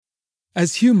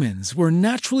As humans, we're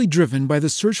naturally driven by the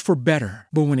search for better.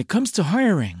 But when it comes to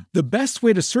hiring, the best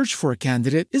way to search for a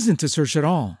candidate isn't to search at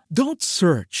all. Don't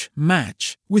search,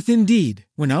 match with Indeed.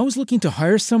 When I was looking to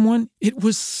hire someone, it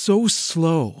was so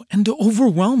slow and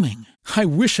overwhelming. I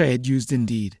wish I had used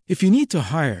Indeed. If you need to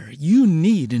hire, you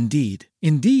need Indeed.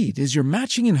 Indeed is your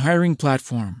matching and hiring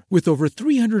platform with over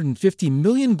 350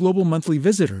 million global monthly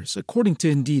visitors, according to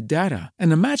Indeed data,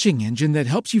 and a matching engine that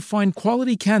helps you find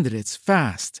quality candidates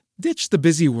fast. Ditch the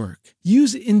busy work.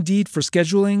 Use Indeed for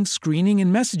scheduling, screening,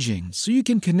 and messaging so you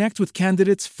can connect with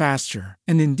candidates faster.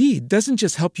 And Indeed doesn't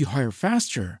just help you hire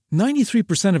faster.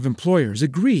 93% of employers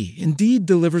agree Indeed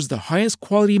delivers the highest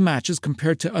quality matches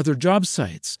compared to other job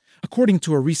sites, according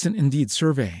to a recent Indeed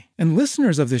survey. And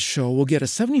listeners of this show will get a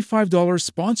 $75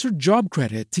 sponsored job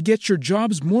credit to get your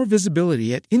jobs more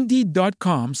visibility at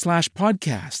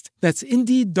Indeed.com/podcast. That's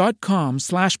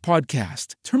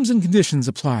Indeed.com/podcast. Terms and conditions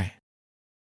apply.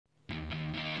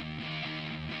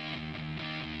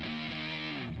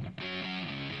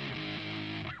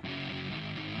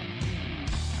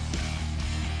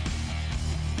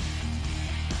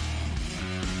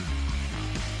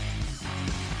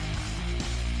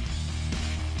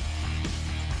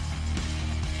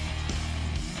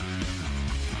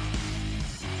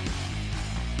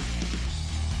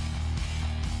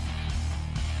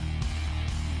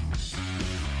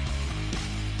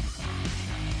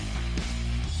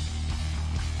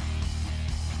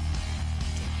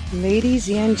 Ladies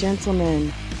and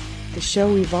gentlemen, the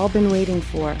show we've all been waiting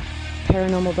for,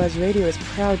 Paranormal Buzz Radio is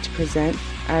proud to present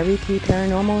REP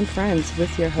Paranormal and Friends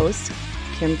with your hosts,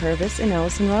 Kim Purvis and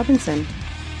Allison Robinson.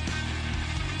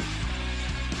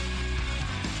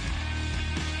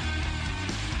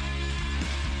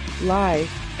 Live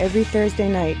every Thursday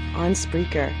night on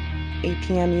Spreaker, 8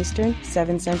 p.m. Eastern,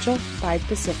 7 Central, 5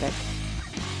 Pacific.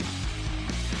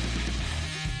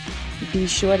 Be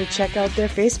sure to check out their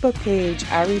Facebook page,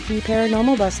 REP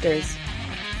Paranormal Busters.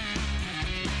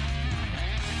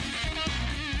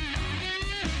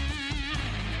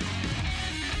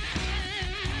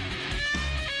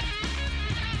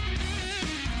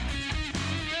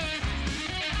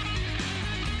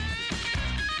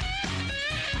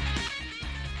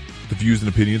 The views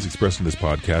and opinions expressed in this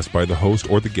podcast by the host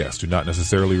or the guest do not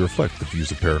necessarily reflect the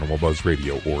views of Paranormal Buzz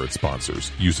Radio or its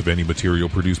sponsors. Use of any material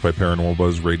produced by Paranormal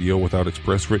Buzz Radio without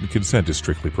express written consent is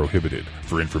strictly prohibited.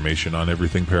 For information on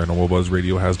everything Paranormal Buzz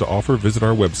Radio has to offer, visit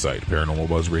our website,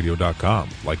 paranormalbuzzradio.com.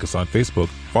 Like us on Facebook,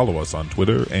 follow us on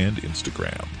Twitter and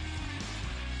Instagram.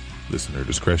 Listener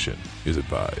discretion is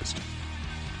advised.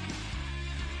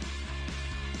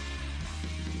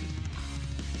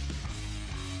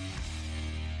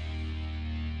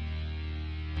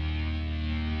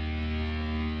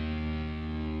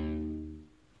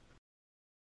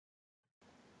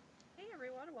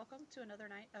 Welcome to another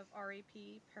night of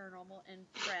REP Paranormal and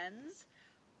Friends.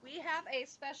 We have a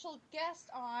special guest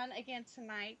on again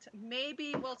tonight.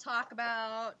 Maybe we'll talk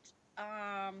about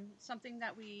something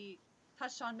that we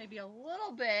touched on maybe a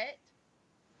little bit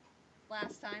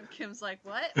last time. Kim's like,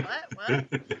 what? Anyways,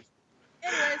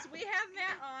 we have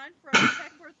Matt on from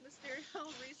Techworth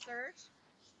Mysterio Research,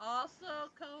 also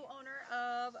co-owner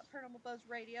of Paranormal Buzz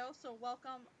Radio. So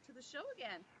welcome to the show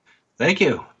again. Thank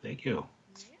you. Yeah,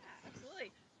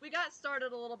 absolutely. We got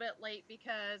started a little bit late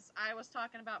because I was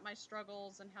talking about my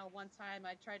struggles and how one time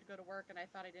I tried to go to work and I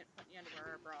thought I didn't put any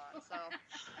underwear or bra on. So,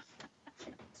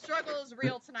 struggle is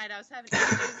real tonight. I was having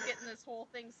issues getting this whole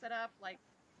thing set up. Like,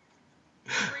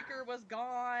 Spreaker was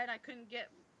gone. I couldn't get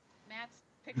Matt's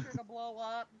picture to blow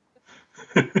up.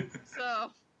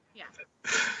 So, yeah.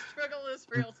 Struggle is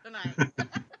real tonight.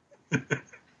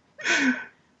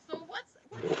 So, what's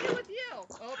new with you?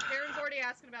 Oh, Karen's already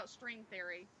asking about string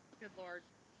theory. Good Lord.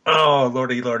 Oh,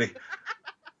 lordy.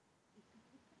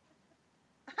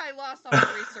 I lost all the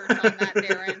research on that,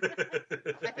 Darren.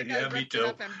 I think I ripped it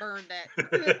up and burned it.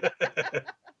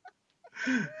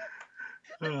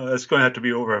 It's going to have to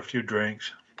be over a few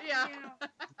drinks. Yeah.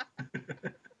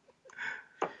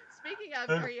 Speaking of,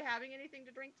 are you having anything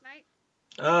to drink tonight?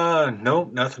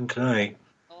 Nope, nothing tonight.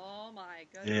 Oh my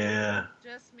goodness. Yeah.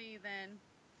 Just me then.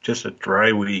 Just a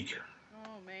dry week.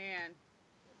 Oh man.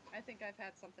 I think I've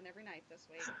had something every night this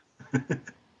week.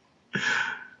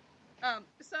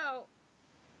 So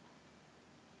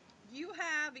you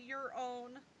have your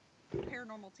own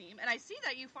paranormal team, and I see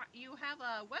that you have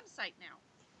a website now.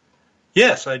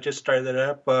 Yes, I just started it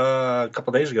up a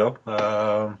couple days ago.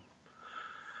 The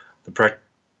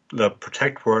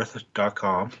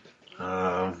protectworth.com.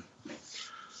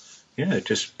 Yeah, it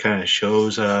just kind of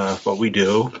shows what we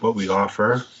do, what we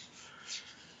offer.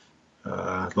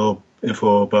 A little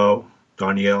info about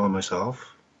Danielle and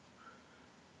myself.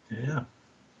 Yeah.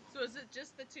 So is it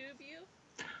just the two of you?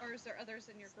 Or is there others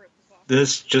in your group as well?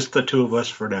 This just the two of us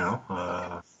for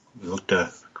now. We look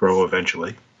to grow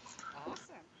eventually.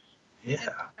 Awesome. Yeah.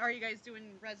 And are you guys doing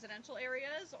residential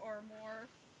areas or more?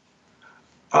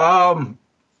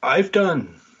 I've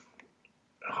done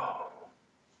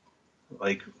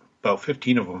like about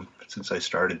 15 of them since I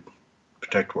started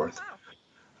Protect Worth.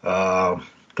 Wow.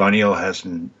 Danielle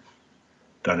hasn't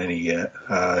done any yet.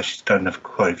 She's done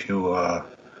quite a few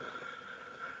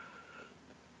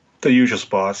the usual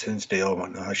spots, Hinsdale and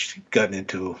whatnot. She's gotten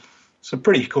into some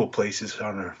pretty cool places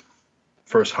on her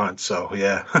first hunt, so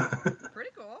yeah.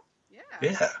 Pretty cool. Yeah.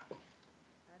 Yeah.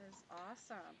 That is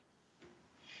awesome.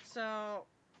 So,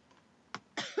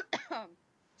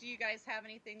 do you guys have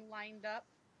anything lined up?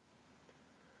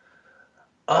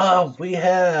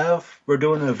 We're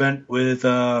doing an event with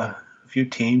a few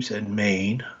teams in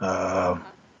Maine, on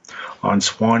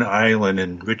Swan Island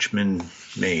in Richmond,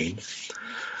 Maine.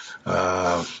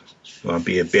 We'll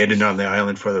be abandoned on the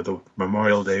island for the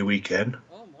Memorial Day weekend.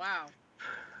 Oh,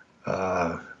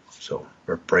 wow. So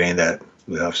we're praying that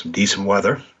we'll have some decent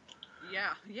weather.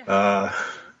 Yeah.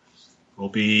 We'll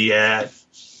be at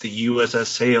the USS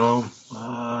Salem,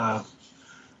 I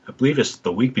believe it's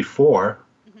the week before,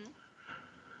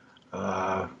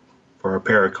 for a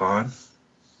Paracon.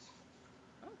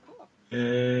 Oh, cool.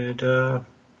 And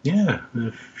yeah,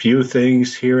 a few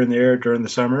things here and there during the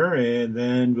summer, and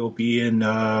then we'll be in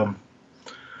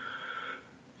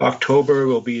October.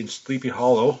 We'll be in Sleepy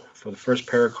Hollow for the first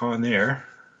Paracon there,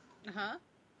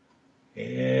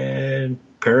 and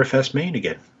Parafest, Maine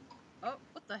again. Oh,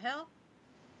 what the hell?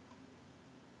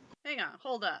 Hang on,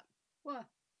 hold up. What?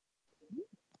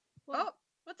 Oh,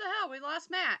 what the hell? We lost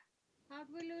Matt. How'd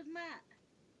we lose Matt?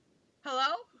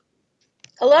 Hello?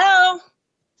 Hello,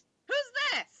 Who's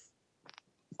this?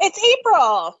 it's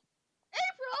April.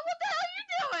 April, what the hell are you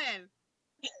doing?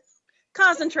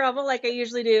 Causing trouble like I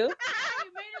usually do. You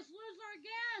made us lose our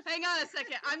guest. Hang on a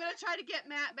second. I'm going to try to get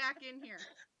Matt back in here.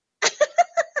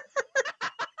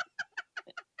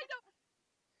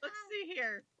 Let's see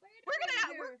here.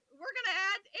 We're gonna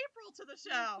add April to the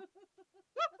show.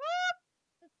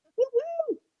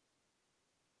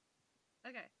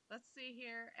 Okay, let's see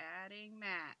here. Adding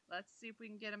Matt. Let's see if we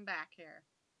can get him back here.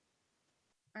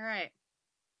 All right.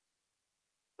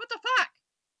 What the fuck?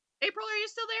 April, are you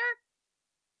still there?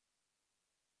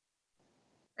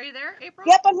 Are you there, April?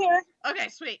 Yep, I'm here. Okay,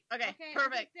 sweet. Okay,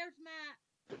 perfect. There's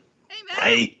Matt. Hey, Matt.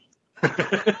 Hey.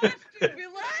 We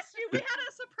lost you. We had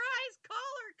a surprise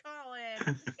caller call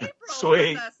in. April's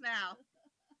Sweet. with us now.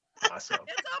 Awesome.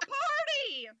 It's a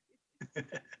party.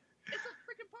 It's a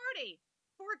freaking party.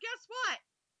 For guess what?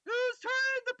 Who's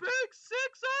turned the big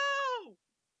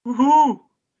 6-0? Woohoo!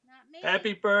 Not me.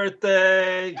 Happy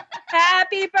birthday!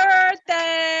 Happy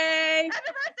birthday!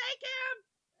 Happy birthday,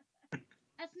 Kim!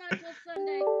 That's not till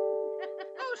Sunday.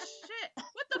 Oh shit!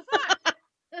 What the fuck?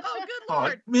 Oh, good Oh,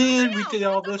 lord! man, we Somebody did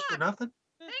else, all what the this for fuck? nothing?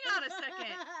 Hang on a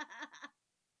second.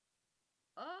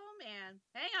 Oh man,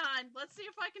 hang on. Let's see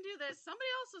if I can do this. Somebody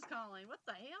else is calling. What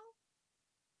the hell?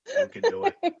 You can do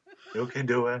it. You can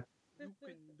do it. You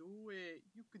can do it.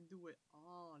 You can do it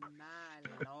all night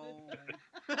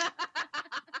long.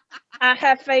 I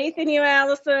have faith in you,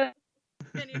 Allison.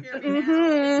 Can you hear me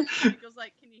now? He goes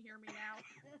like, "Can you hear me now?"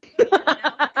 Can you hear me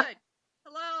now? Good.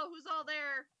 Hello, who's all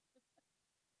there?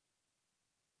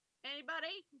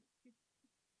 Anybody?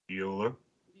 Bueller.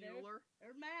 Bueller.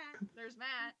 There's Matt. There's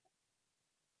Matt.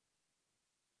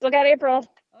 Still got April.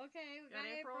 Okay, we Got got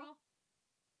April? April.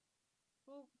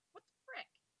 Well, what the frick?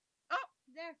 Oh,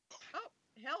 There. oh,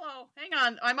 hello. Hang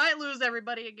on. I might lose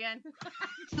everybody again.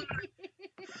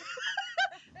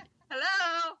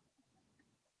 Hello.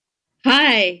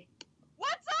 Hi.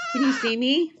 What's up? Can you see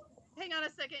me? Hang on a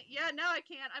second. Yeah, now I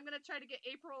can. I'm going to try to get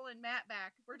April and Matt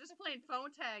back. We're just playing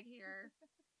phone tag here.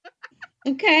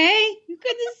 Okay. Good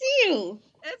to see you.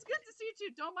 It's good to see you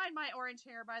too. Don't mind my orange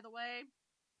hair, by the way.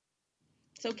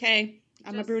 It's okay.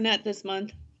 I'm a Just- brunette this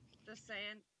month. Just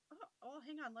saying. Oh,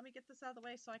 hang on. Let me get this out of the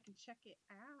way so I can check it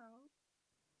out.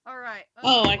 All right.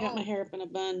 Oh, I got my hair up in a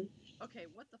bun. Okay,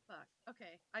 what the fuck?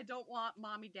 Okay, I don't want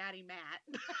mommy, daddy, Matt.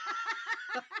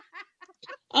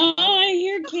 Oh, I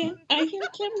hear Kim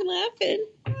laughing.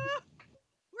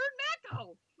 Where'd Matt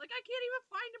go? Like, I can't even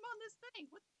find him on this thing.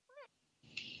 What the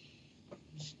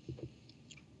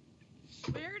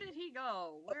frick? Where did he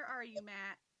go? Where are you,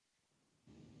 Matt?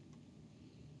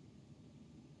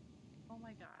 Oh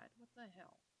my god, what the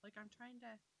hell? Like, I'm trying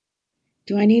to...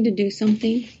 Do I need to do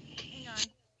something? Hang on.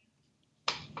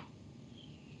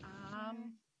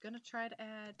 Gonna try to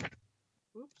add...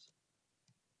 Oops.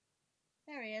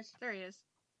 There he is. There he is.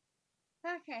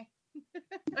 Okay.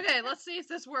 Okay, let's see if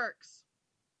this works.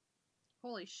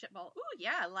 Holy shitball. Ooh,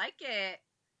 yeah, I like it.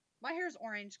 My hair's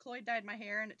orange. Chloe dyed my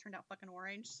hair and it turned out fucking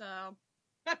orange, so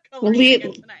I'm coloring it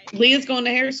again tonight. Leah's going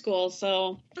to hair school,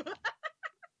 so.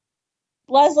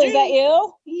 Leslie, is that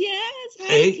you? Yes.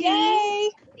 Hey. Yay!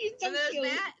 He's so And there's cute.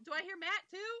 Matt. Do I hear Matt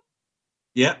too?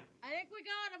 Yeah. I think we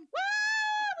got him. Woo!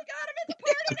 We got him!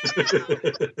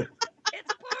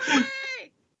 It's a party now!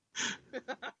 It's a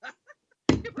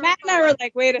party! Matt and I were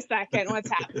like, wait a second, what's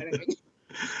happening?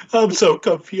 I'm so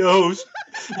confused.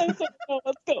 I don't know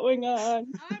what's going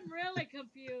on. I'm really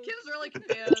confused. Kim's really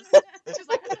confused. She's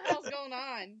like, what the hell's going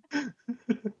on?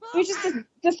 We just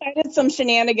decided some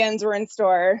shenanigans were in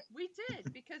store. We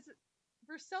did, because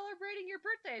we're celebrating your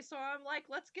birthday, so I'm like,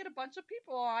 let's get a bunch of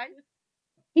people on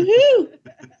Woohoo! to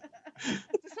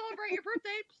celebrate your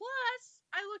birthday. Plus,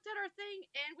 I looked at our thing,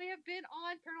 and we have been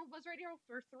on Paranormal Buzz Radio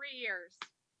for 3 years.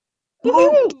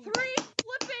 Woohoo! 3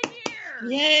 flipping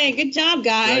years! Yay, good job,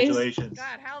 guys. Congratulations.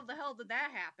 God, how the hell did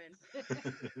that happen?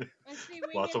 Let's see,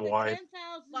 we Lots hit of the wine.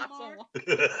 10,000 Lots mark. of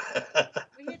wine.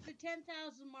 We hit the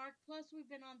 10,000 mark. Plus, we've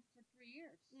been on for 3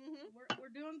 years. Mhm. We're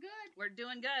doing good. We're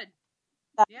doing good.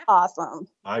 That's Yeah. awesome.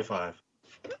 High five.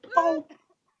 Oh.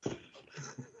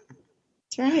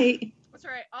 That's right. That's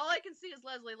all right. All I can see is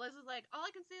Leslie. Leslie's like, all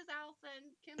I can see is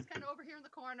Allison. Kim's kind of over here in the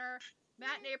corner.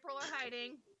 Matt and April are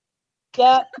hiding.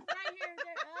 Yep. Right here.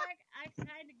 I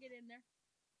kind of get in there.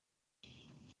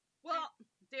 Well,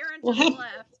 Darren Well, just how-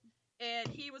 left, and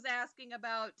he was asking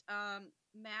about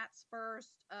Matt's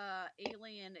first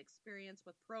alien experience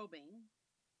with probing.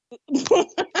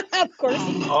 Of course.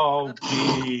 Oh,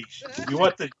 geez. You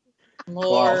want the...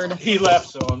 Lord. Well, he left,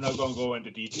 so I'm not going to go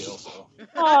into detail. So.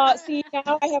 See,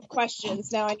 now I have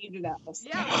questions. Now I need to know.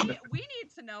 Yeah, we need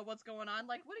to know what's going on.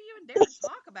 Like, what do you and Darren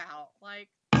talk about? Like,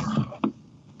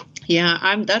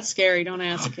 Yeah, that's scary. Don't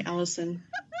ask, Allison.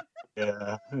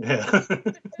 Yeah. here,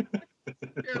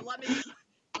 let me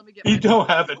get. You my don't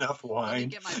mic. have enough Let me wine.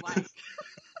 get my mic.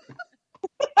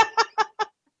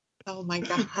 Oh my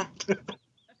God.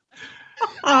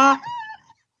 Ah.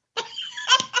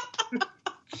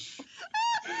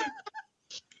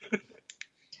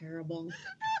 Terrible.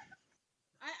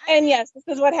 And yes, this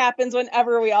is what happens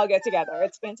whenever we all get together.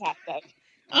 It's fantastic.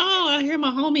 Oh, I hear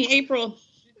my homie April.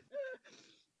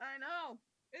 I know.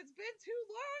 It's been too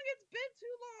long. It's been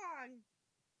too long.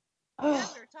 Yeah,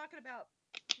 we were talking about.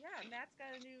 Yeah, Matt's got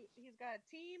he's got a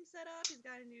team set up. He's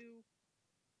got a new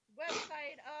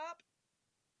website up.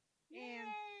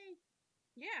 And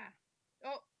yeah.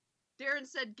 Oh, Darren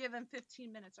said give him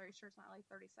 15 minutes. Are you sure it's not like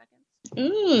 30 seconds?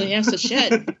 Ooh, he has to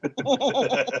shed.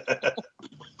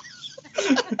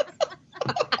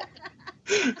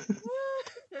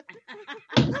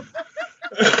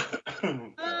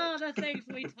 Oh, the things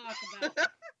we talk about.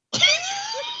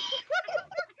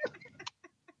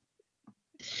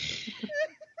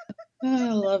 I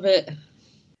love it.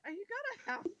 You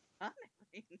gotta have fun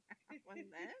every now and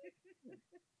then.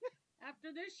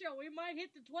 After this show, we might hit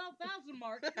the 12,000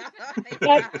 mark.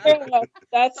 That's true.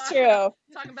 That's true.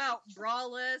 Talking about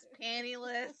braless,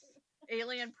 pantyless,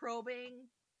 alien probing.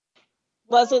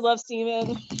 Leslie loves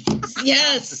semen.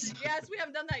 Yes. Yes, we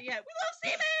haven't done that yet. We love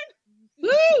semen!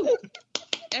 Woo!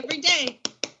 Every day.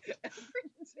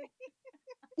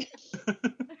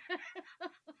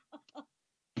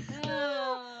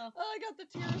 Oh. Oh, I got the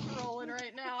tears rolling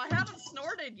right now. I haven't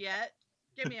snorted yet.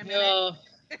 Give me a minute. Oh,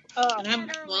 Oh, and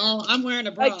I'm wearing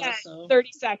a bra, again, so.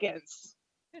 30 seconds.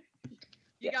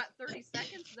 You got 30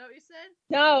 seconds? Is that what you said?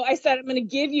 No, I said I'm going to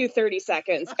give you 30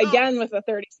 seconds. Oh. Again with the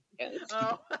 30 seconds.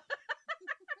 Oh.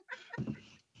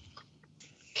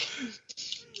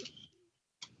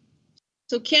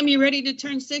 So Kim, you ready to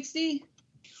turn 60?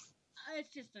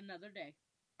 It's just another day.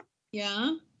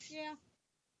 Yeah. Yeah.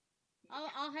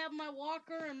 I'll have my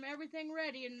walker and everything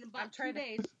ready in about 2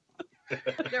 days.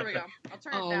 There we go. I'll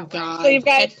turn it Oh that God. So you've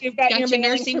got Got your your mailing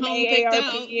nursing from home picked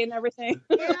AARP and everything.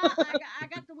 Yeah, I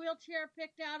got the wheelchair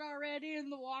picked out already and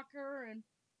the walker and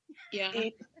Yeah.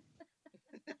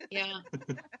 Yeah.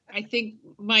 I think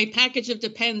my package of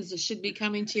Depends should be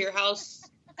coming to your house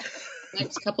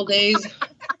next couple days.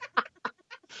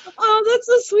 Oh, that's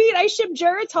so sweet. I ship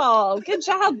Geritol. Good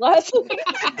job, Leslie.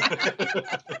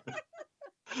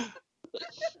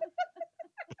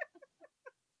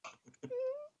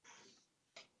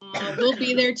 We'll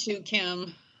be there too,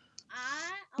 Kim.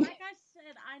 like I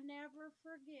said, I never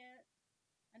forget.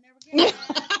 I never get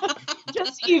mad.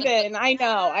 Just even. I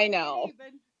know.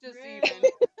 Even. Just Really.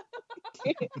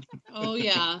 even. Oh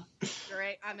yeah.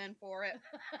 Great. I'm in for it.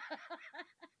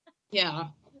 Yeah.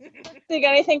 So you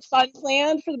got anything fun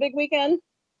planned for the big weekend?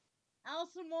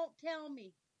 Allison won't tell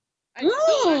me.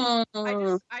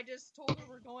 I just told her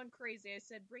we're going crazy. I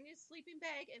said, bring a sleeping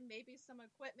bag and maybe some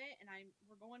equipment, and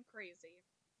we're going crazy.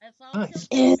 That's all. Nice.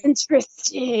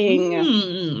 Interesting.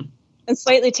 And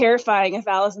slightly terrifying if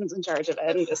Allison's in charge of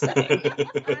it. I'm just saying.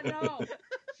 I know.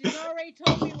 She's already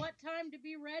told me what time to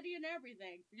be ready and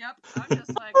everything. Yep. I'm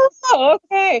just like, Oh,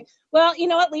 okay. Well, you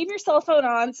know what? Leave your cell phone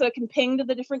on so it can ping to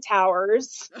the different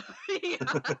towers. yeah.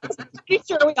 Pretty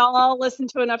sure we all listen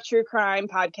to enough true crime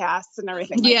podcasts and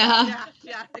everything. Like Yeah.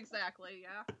 Yeah, exactly.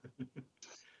 Yeah.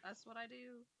 That's what I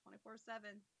do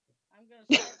 24/7. I'm going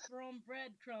to start throwing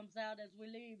breadcrumbs out as we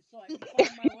leave so I can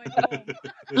find my way home.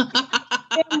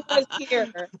 Tim was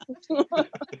here.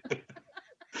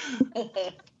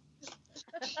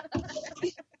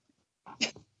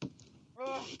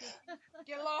 Oh,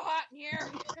 get a little hot in here.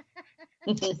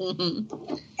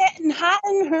 Getting hot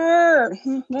in her.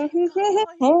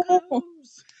 Oh,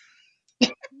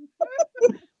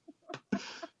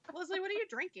 Leslie, what are you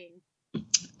drinking?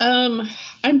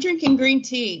 I'm drinking green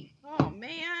tea. Oh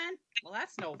man, well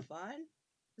that's no fun.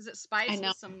 Is it spiced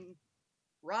with some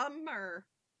rum or?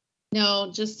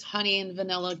 No, just honey and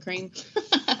vanilla cream.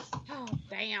 Oh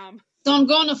damn. So I'm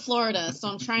going to Florida, so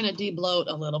I'm trying to de-bloat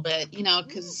a little bit,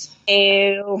 because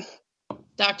Ew.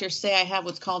 doctors say I have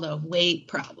what's called a weight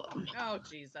problem. Oh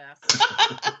Jesus.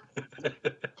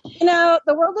 You know,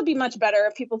 the world would be much better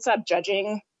if people stopped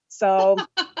judging. So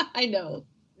I know.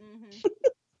 Mm-hmm.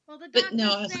 Well, the But doctors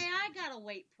no, say I got a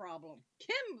weight problem.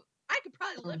 Kim, I could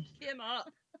probably lift Kim up.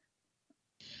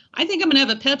 I think I'm going to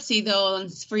have a Pepsi, though,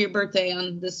 for your birthday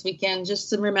on this weekend, just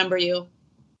to remember you.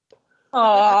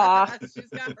 aw. She's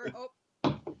got her.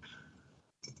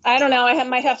 I don't know. I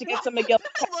might have to get some McGill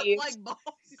Looked Pepsis. like balls.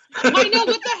 I know,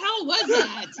 what the hell was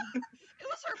that? It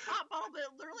was her pop bottle, but it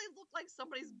literally looked like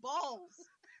somebody's balls.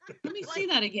 Let me see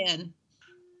that again.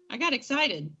 I got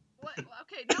excited. What?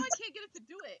 Okay, now I can't get it to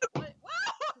do it. What? Wow!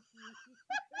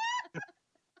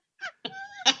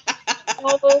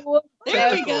 Oh,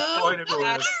 There we that's-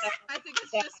 go. I think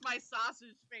it's just my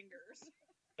sausage fingers.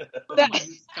 Oh my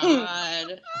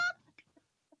God.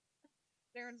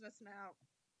 Darren's missing out.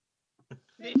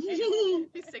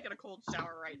 He's taking a cold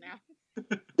shower right now.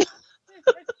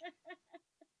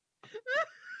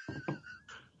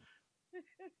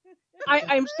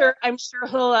 I'm sure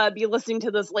he'll be listening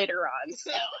to this later on.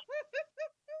 So.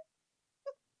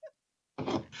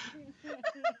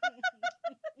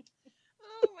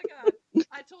 Oh my God!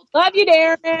 I told. Love you,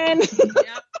 Darren.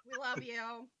 Yep, we love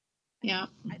you. Yeah.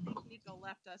 I think Nico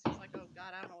left us. He's like, oh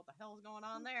God, I don't know what the hell's going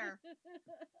on there.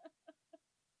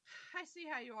 I see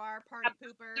how you are, party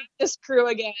pooper. This crew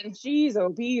again. Jeez,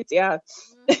 obese. Yeah.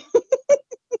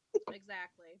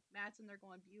 Exactly. Matt's in there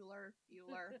going, Bueller.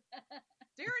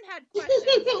 Darren had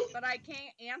questions, but I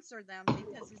can't answer them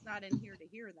because he's not in here to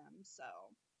hear them. So,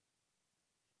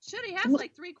 shit, he has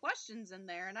like 3 questions in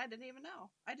there, and I didn't even know.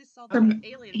 I just saw the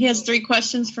alien. He has photo. 3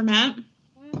 questions for Matt.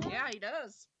 Yeah, he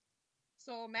does.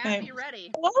 So, Matt, Okay. be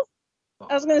ready. Well,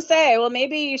 I was gonna say, well,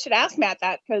 maybe you should ask Matt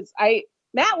that because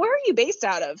Matt, where are you based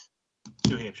out of?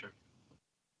 New Hampshire.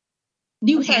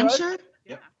 New Okay, Hampshire?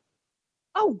 Yeah.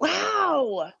 Oh,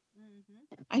 wow.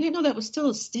 Mm-hmm. I didn't know that was still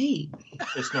a state.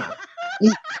 It's not.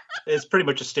 It's pretty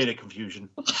much a state of confusion.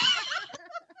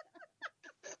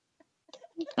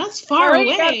 That's far Already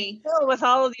away. got to deal with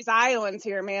all of these islands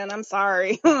here, man. I'm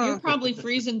sorry. You're probably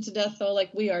freezing to death, though,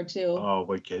 like we are, too. Oh,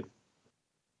 wicked.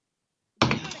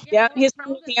 Yeah, he's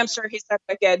from New Hampshire. He's not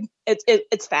good.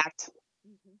 It's fact.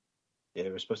 Yeah,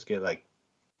 we're supposed to get like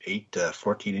 8 to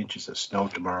 14 inches of snow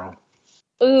tomorrow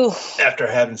Ooh. after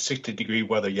having 60-degree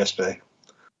weather yesterday.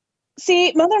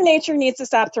 See, Mother Nature needs to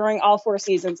stop throwing all 4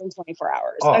 seasons in 24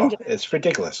 hours. Oh, it's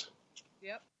ridiculous.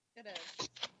 Yep, it is.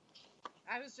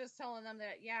 I was just telling them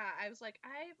that, I was like,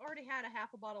 I've already had a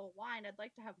half a bottle of wine. I'd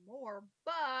like to have more,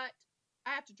 but I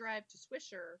have to drive to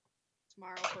Swisher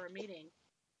tomorrow for a meeting.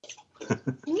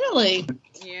 Really?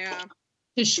 Yeah.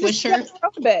 To Swisher?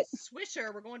 A bit.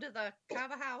 Swisher, we're going to the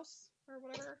Kava House or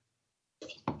whatever.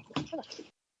 What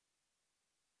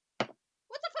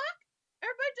the fuck?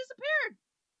 Everybody disappeared.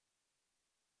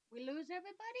 We lose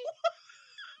everybody?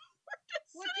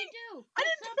 What'd you do? I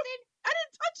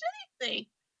didn't touch anything.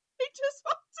 They just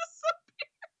all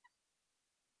disappeared.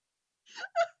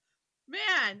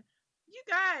 Man, you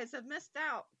guys have missed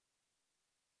out.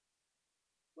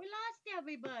 We lost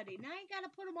everybody. Now you gotta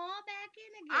put them all back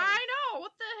in again. I know.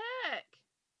 What the heck?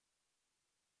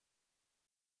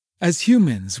 As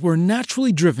humans, we're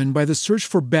naturally driven by the search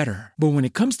for better. But when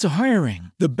it comes to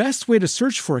hiring, the best way to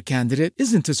search for a candidate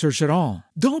isn't to search at all.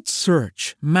 Don't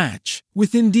search, match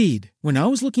with Indeed. When I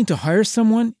was looking to hire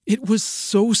someone, it was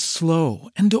so slow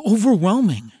and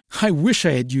overwhelming. I wish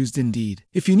I had used Indeed.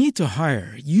 If you need to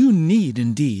hire, you need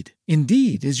Indeed.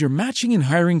 Indeed is your matching and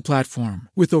hiring platform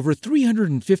with over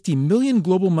 350 million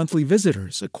global monthly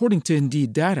visitors, according to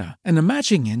Indeed data, and a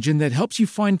matching engine that helps you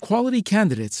find quality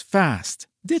candidates fast.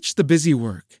 Ditch the busy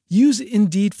work. Use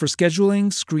Indeed for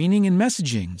scheduling, screening, and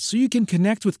messaging so you can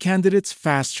connect with candidates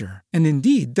faster. And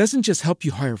Indeed doesn't just help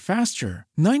you hire faster.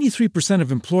 93%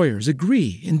 of employers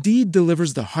agree Indeed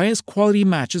delivers the highest quality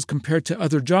matches compared to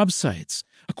other job sites,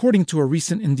 according to a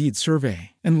recent Indeed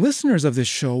survey. And listeners of this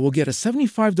show will get a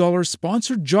 $75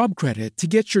 sponsored job credit to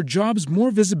get your jobs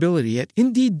more visibility at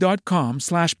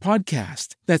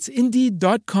Indeed.com/podcast. That's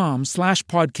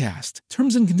Indeed.com/podcast.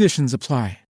 Terms and conditions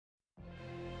apply.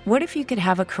 What if you could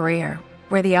have a career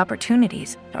where the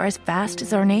opportunities are as vast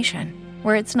as our nation,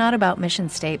 where it's not about mission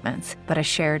statements, but a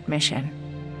shared mission?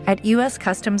 At U.S.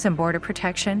 Customs and Border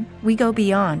Protection, we go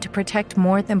beyond to protect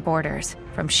more than borders.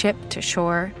 From ship to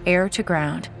shore, air to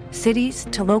ground, cities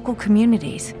to local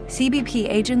communities, CBP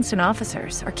agents and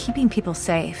officers are keeping people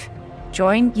safe.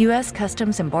 Join U.S.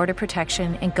 Customs and Border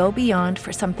Protection and go beyond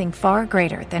for something far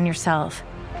greater than yourself.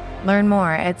 Learn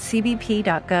more at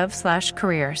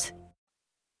cbp.gov/careers.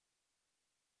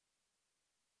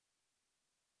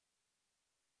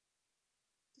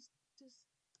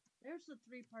 There's the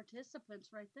 3 participants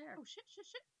right there. Oh, shit.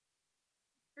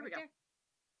 Here we Right go. there.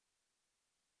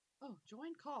 Oh,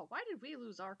 join call. Why did we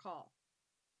lose our call?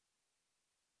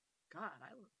 God,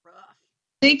 I look rough.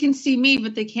 They can see me,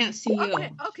 but they can't see you.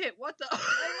 Okay, what the?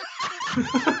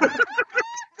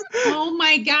 Oh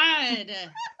my God.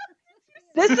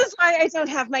 This is why I don't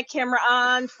have my camera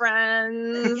on,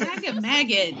 friends.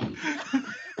 Maggot.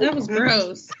 That was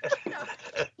gross. It's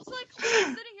like I was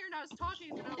sitting here and I was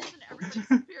talking, and all of a sudden everybody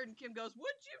disappeared, and Kim goes,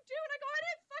 "What'd you do?" And I go, "I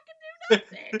didn't fucking do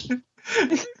nothing."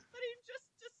 Everybody just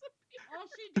disappeared. All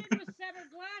she did was set her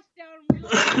glass down and we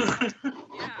looked.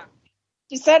 Yeah.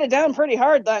 She set it down pretty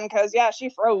hard then, because, yeah, she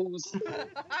froze.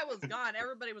 I was gone.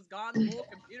 Everybody was gone. The whole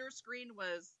computer screen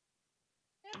was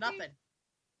nothing.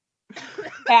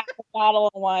 Half a bottle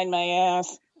of wine, my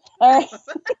ass. All right.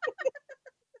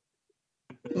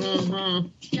 Mm-hmm.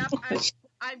 Yep,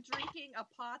 I'm drinking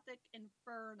Apothic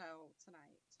Inferno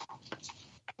tonight.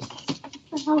 What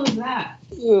the hell is that?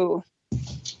 Ooh.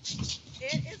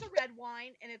 It is a red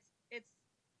wine, and it's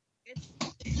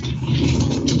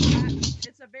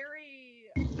a very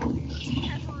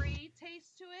peppery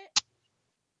taste to it.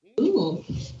 Ooh.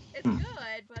 It's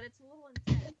good, but it's a little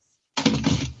intense.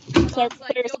 So Mom's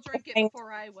like, you'll drink it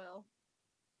before I will.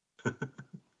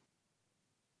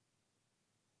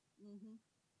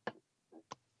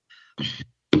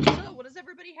 So, what does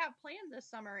everybody have planned this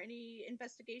summer? Any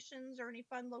investigations or any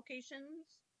fun locations?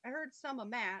 I heard some of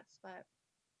Matt's, but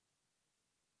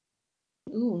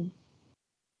Ooh.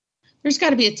 There's got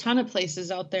to be a ton of places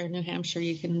out there in New Hampshire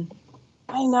you can.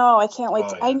 I know. I can't wait.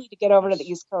 Oh, I yeah. need to get over to the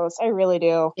East Coast. I really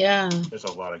do. Yeah. There's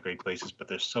a lot of great places, but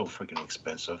they're so freaking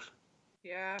expensive.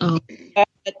 yeah. Oh.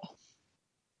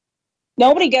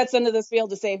 Nobody gets into this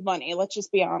field to save money. Let's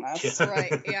just be honest.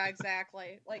 Right. Yeah,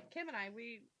 exactly. Like Kim and I,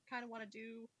 we kind of want to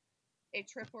do a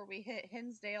trip where we hit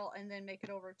Hinsdale and then make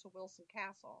it over to Wilson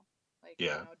Castle. Like,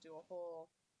 Yeah. do a whole.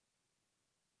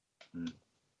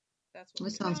 That's what That we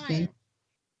sounds do. good.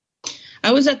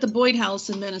 I was at the Boyd House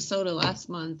in Minnesota last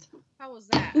month. How was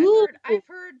that? Ooh. I've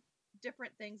heard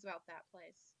different things about that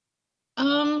place.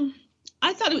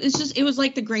 I thought it was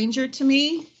like the Granger to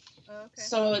me. Oh, okay.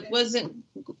 So it wasn't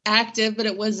active, but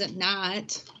it wasn't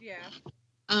not. Yeah.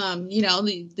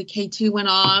 The K2 went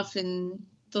off and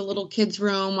the little kids'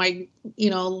 room. We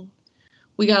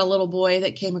got a little boy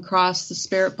that came across the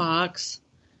spirit box.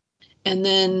 And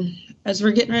then as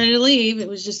we're getting ready to leave, it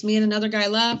was just me and another guy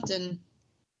left, and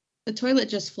the toilet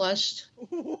just flushed.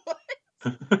 What?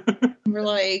 We're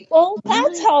like, Well,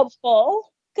 that's helpful.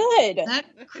 Good. that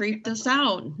creeped us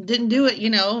out. Didn't do it, it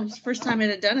was the first time I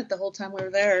had done it the whole time we were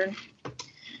there.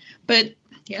 But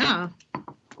yeah.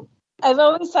 I've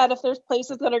always said if there's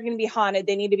places that are going to be haunted,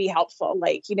 they need to be helpful.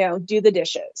 Like, do the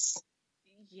dishes.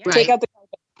 Yeah. Right. Take out the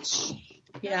garbage.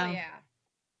 Yeah. Oh, yeah.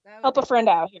 That would Help a be- friend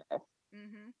out here.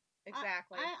 Mhm.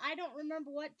 Exactly. I don't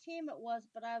remember what team it was,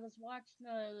 but I was watching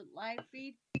the live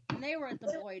feed, and they were at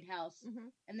the Boyd House,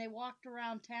 and they walked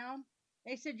around town.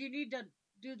 They said, you need to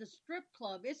do the strip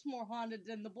club. It's more haunted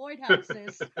than the Boyd House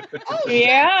is. Oh,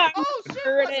 Yeah. Oh, shit.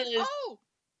 Sure it was is. Oh,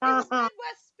 it was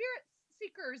Midwest Spirit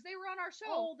Seekers. They were on our show.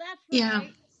 Oh, that's Yeah.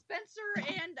 right. Spencer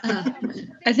and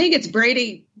I think it's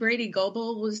Brady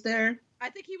Goebel was there. I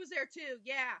think he was there too.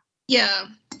 Yeah. Yeah.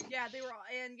 Yeah, they were all,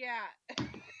 and yeah.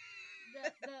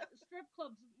 The strip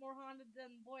club's more haunted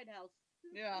than Boyd House.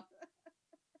 Yeah.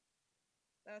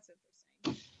 That's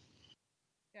interesting.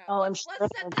 Yeah. Oh, I'm let's sure.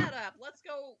 set that up. Let's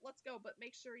go. But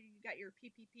make sure you got your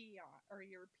PPP on or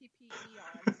your PPE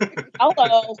on.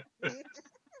 Hello.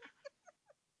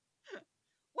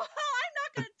 Well, I'm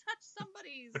not gonna touch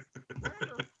somebody's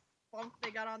whatever funk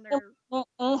they got on their.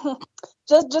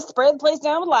 Just spray the place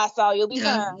down with Lysol. You'll be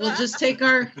fine. We'll just take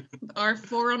our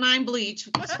 409 bleach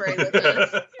spray with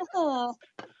us.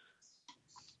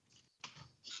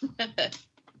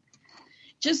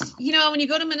 Just, when you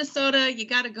go to Minnesota, you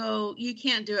got to go. You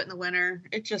can't do it in the winter.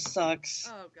 It just sucks.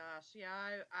 Oh gosh, yeah,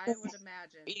 I would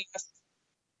imagine. Yes.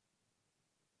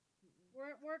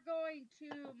 We're going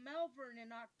to Melbourne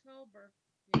in October.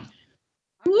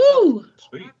 Woo!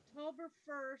 Sweet. October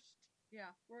 1st. Yeah.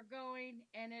 We're going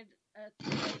and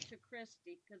to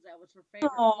Christie because that was her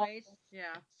favorite Aw. place.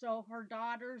 Yeah. So her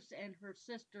daughters and her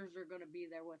sisters are going to be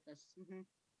there with us. Mm-hmm.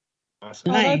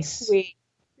 Awesome. Oh, Nice. that's sweet.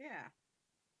 Yeah.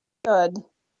 Good.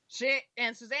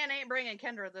 And Suzanne ain't bringing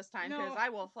Kendra this time because No. I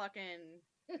will put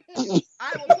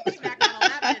smack on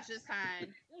that bitch this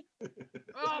time.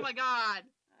 Oh my god.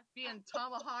 Being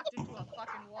tomahawked into a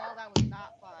fucking wall, that was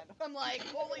not fun. I'm like,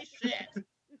 holy shit.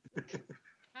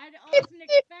 I wasn't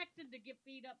expected to get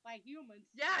beat up by humans.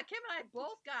 Yeah, Kim and I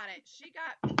both got it. She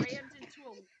got rammed into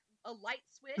a light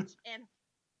switch and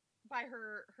by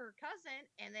her cousin,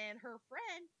 and then her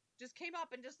friend just came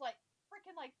up and just like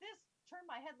freaking like this, turned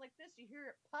my head like this, you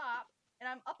hear it pop, and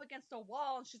I'm up against a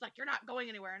wall, and she's like, you're not going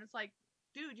anywhere. And it's like,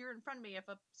 dude, you're in front of me. If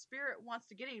a spirit wants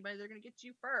to get anybody, they're gonna get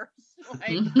you first.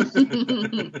 Like,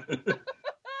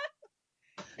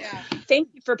 yeah. Thank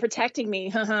you for protecting me.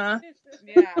 Haha.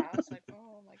 Yeah. I was like,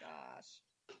 oh my gosh.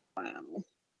 Wow.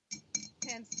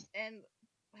 And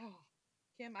oh,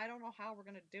 Kim, I don't know how we're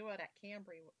gonna do it at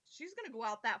Cambry. She's gonna go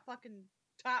out that fucking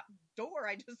top door.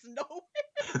 I just know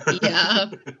it. Yeah.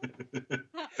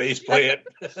 Face plant.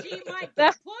 She might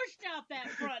get pushed out that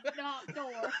front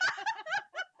door.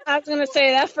 I was gonna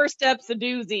say that first step's a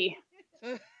doozy.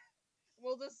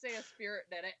 We'll just say a spirit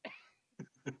did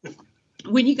it.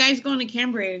 When you guys going to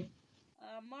Cambridge?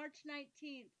 March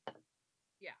 19th.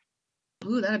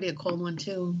 Ooh, that'd be a cold one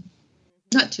too.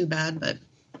 Not too bad, but.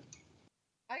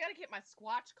 I gotta get my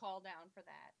Squatch call down for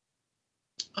that.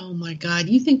 Oh my God!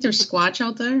 You think there's Squatch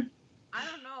out there? I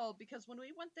don't know, because when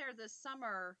we went there this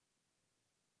summer,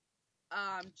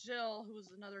 Jill, who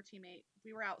was another teammate,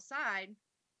 we were outside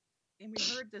and we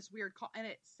heard this weird call, and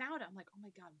it sounded. I'm like, oh my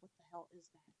God, what the hell is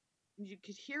that? And you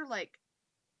could hear like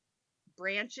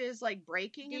branches like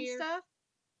breaking and stuff.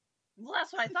 Well,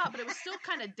 that's what I thought, but it was still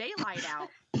kind of daylight out.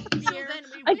 So then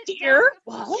we went deer?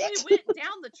 Down, What? we went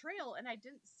down the trail, and I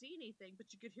didn't see anything,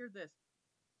 but you could hear this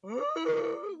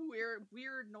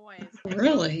weird noise.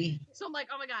 Really? So I'm like,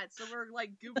 oh my God. So we're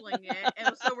like Googling it,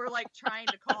 and so we're like trying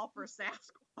to call for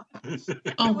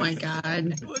Sasquatch. Oh my God.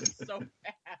 It was so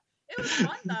bad. It was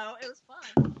fun though. It was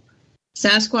fun.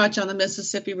 Sasquatch on the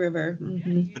Mississippi River.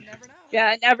 Mm-hmm. Yeah, you never know.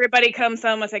 Yeah, and everybody comes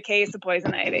home with a case of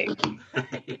poison ivy.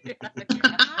 Not me, because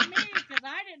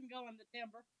I didn't go in the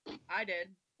timber. I did.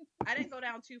 I didn't go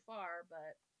down too far,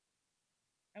 but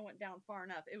I went down far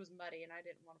enough. It was muddy, and I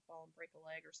didn't want to fall and break a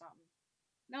leg or something.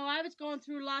 No, I was going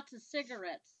through lots of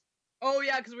cigarettes. Oh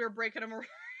yeah, because we were breaking them.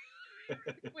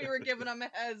 We were giving them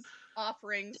as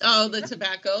offerings. Oh, the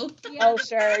tobacco. Yeah, Oh,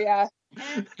 sure, yeah.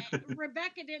 and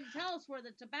Rebecca didn't tell us where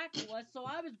the tobacco was, so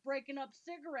I was breaking up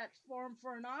cigarettes for him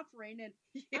for an offering, and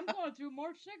I'm going through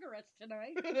more cigarettes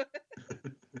tonight.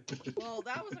 Well,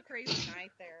 that was a crazy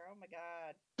night there. Oh my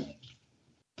God.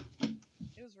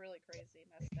 It was really crazy,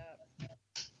 messed up.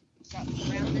 Got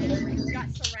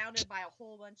surrounded by a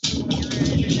whole bunch of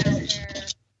spirits out there.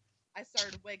 I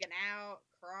started wigging out,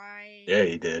 crying. Yeah,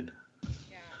 you did.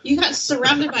 Yeah. You got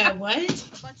surrounded by a what?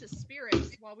 A bunch of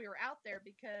spirits while we were out there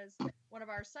because one of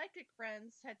our psychic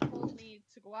friends had told me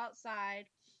to go outside,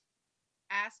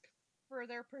 ask for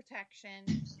their protection,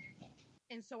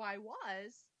 and so I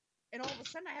was, and all of a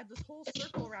sudden I had this whole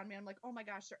circle around me. I'm like, oh my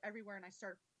gosh, they're everywhere, and I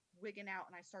started wigging out,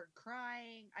 and I started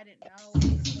crying. I didn't know what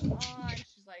was going on.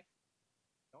 She's like,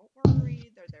 don't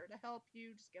worry, they're there to help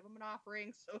you. Just give them an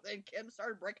offering. So then Kim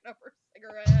started breaking up her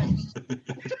cigarettes.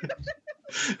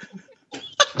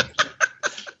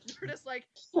 We're just like,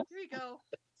 here you go,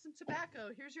 some tobacco.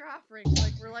 Here's your offering.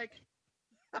 Like we're like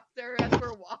up there as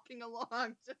we're walking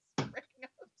along, just breaking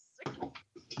up cigarettes.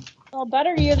 Well,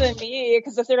 better you than me,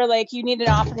 because if they're like, you need an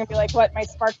offering, I'd be like, what, my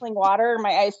sparkling water or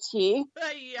my iced tea?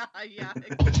 Yeah.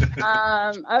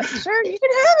 Sure, you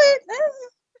can have it.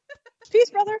 Peace,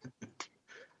 brother.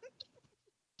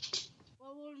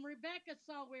 Well, when Rebecca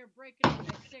saw we were breaking up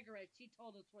the cigarettes, she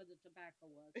told us where the tobacco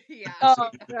was. Yeah. Oh,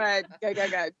 good.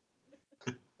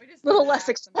 A little less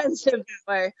expensive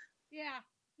that way. Yeah.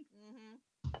 Mm-hmm.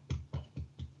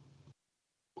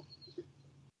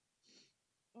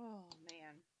 Oh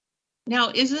man.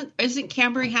 Now, isn't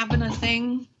Cambury having a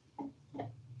thing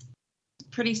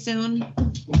pretty soon?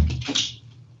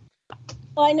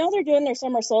 Well, I know they're doing their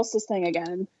summer solstice thing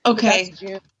again. Okay. That's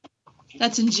June.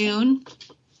 That's in June?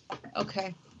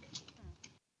 Okay.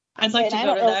 I'd like to I go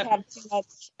don't to really that. have too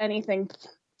much anything.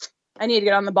 I need to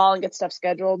get on the ball and get stuff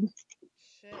scheduled.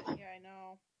 Shit, yeah, I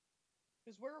know.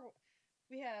 Because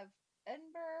we have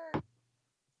Edinburgh,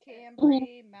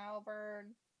 Cambry,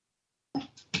 Malvern,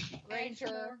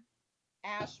 Granger,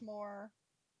 Ashmore.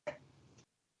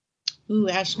 Ooh,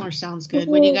 Ashmore sounds good.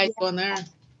 When you guys going there?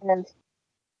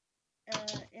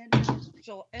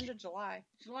 End of July.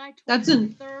 July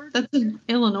 23rd. That's in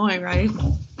Illinois, right?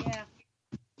 Yeah.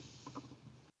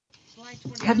 July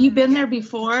 23rd. Have you been there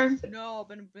before? No,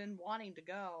 I've been wanting to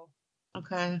go.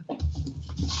 Okay.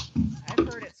 I've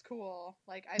heard it's cool.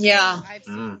 Like I've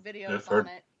seen videos on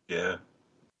it. Yeah,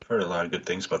 I've heard a lot of good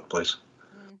things about the place.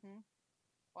 Mm-hmm.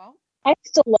 Well, I'd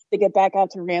still love to get back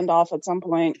out to Randolph at some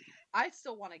point. I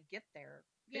still want to get there.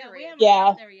 Yeah, we period. haven't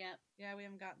got there yet. Yeah, we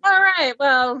haven't gotten there. All right,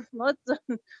 well,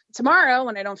 tomorrow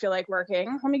when I don't feel like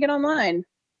working, let me get online.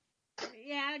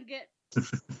 Yeah, and get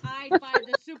eyed by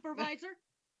the supervisor.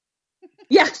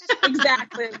 Yes,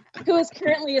 exactly. Who is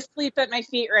currently asleep at my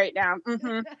feet right now.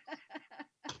 Mm-hmm.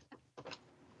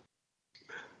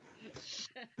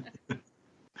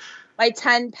 My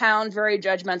 10-pound, very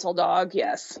judgmental dog,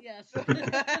 yes. Yes. Oh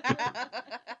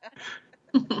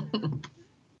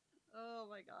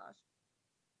my gosh.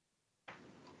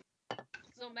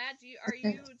 So Matt, are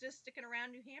you just sticking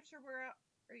around New Hampshire?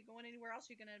 Are you going anywhere else?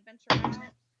 Are you going to venture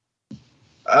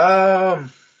out?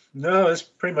 No, it's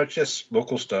pretty much just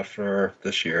local stuff for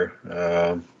this year.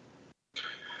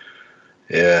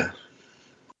 Yeah.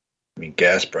 I mean,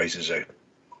 gas prices are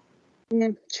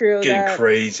true. getting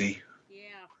crazy.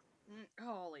 Yeah.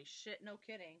 Holy shit, no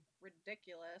kidding.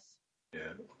 Ridiculous.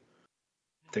 Yeah.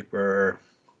 I think we're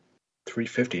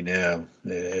 $3.50 now.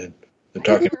 And they're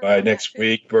talking by next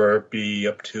week we'll be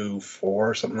up to $4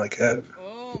 or something like that.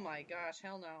 Oh my gosh,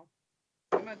 hell no.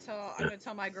 I'm gonna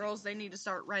tell my girls they need to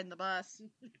start riding the bus.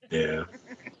 Yeah.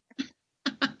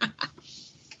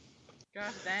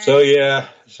 Gosh dang.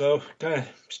 So kind of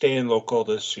staying local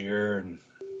this year, and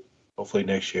hopefully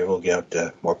next year we'll get out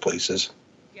to more places.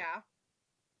 Yeah.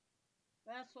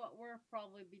 That's what we'll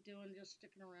probably be doing, just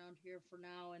sticking around here for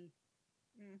now and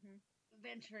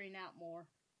venturing out more.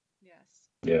 Yes.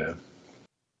 Yeah.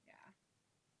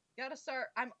 Gotta start.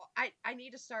 I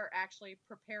need to start actually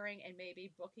preparing and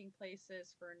maybe booking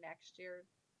places for next year,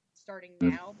 starting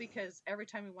now, because every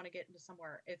time we want to get into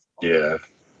somewhere, it's always,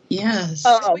 Yes.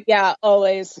 Oh yeah,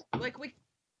 always. Like we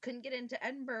couldn't get into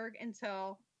Edinburgh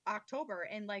until October,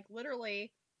 and like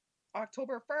literally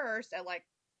October 1st at like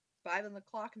 5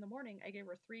 o'clock in the morning, I gave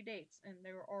her 3 dates, and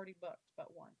they were already booked, but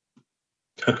one.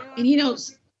 And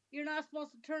you're not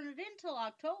supposed to turn it in till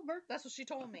October. That's what she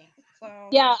told me. So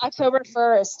Yeah, October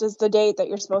 1st is the date that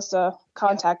you're supposed to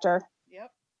contact her.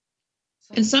 Yep.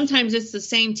 And sometimes it's the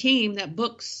same team that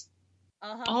books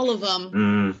all of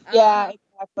them. Yeah,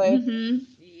 exactly. Mm-hmm.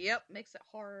 Yep, makes it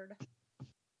hard.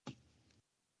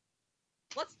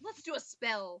 Let's do a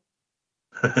spell.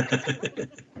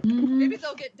 Maybe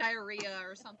they'll get diarrhea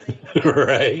or something.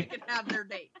 Right. We can have their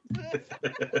date.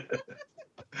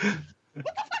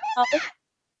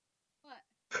 What?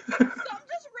 Something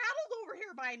just rattled over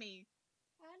here by me.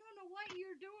 I don't know what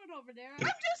you're doing over there. I'm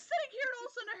just sitting here and all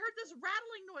of a sudden I heard this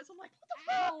rattling noise. I'm like, what the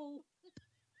fuck?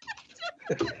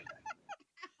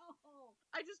 Ow.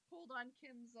 I just pulled on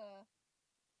Kim's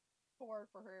cord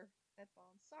for her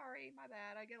headphones. Sorry, my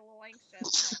bad. I get a little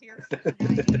anxious when I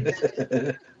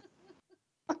hear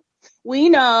We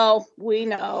know.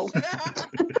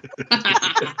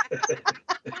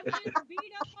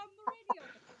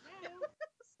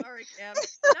 Sorry, Kim.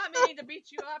 Not meaning to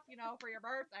beat you up, for your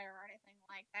birthday or anything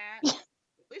like that.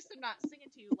 At least I'm not singing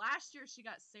to you. Last year, she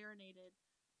got serenaded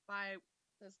by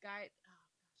this guy. Oh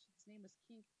gosh, his name is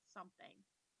Keith something.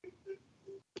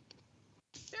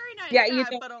 Very nice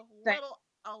guy, but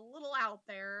a little out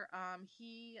there.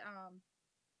 He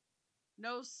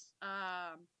knows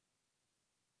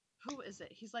who is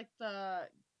it? He's like the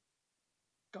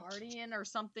guardian or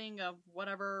something of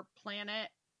whatever planet.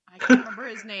 I can't remember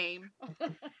his name.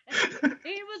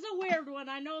 He was a weird one,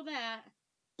 I know that.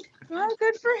 Well,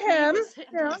 good for him.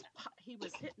 He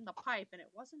was hitting the pipe, and it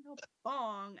wasn't no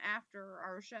bong after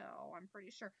our show, I'm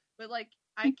pretty sure. But, like,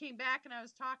 I came back and I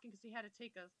was talking because he had to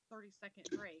take a 30-second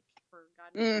break for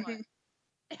God knows what.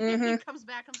 And he comes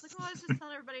back and I was like, I was just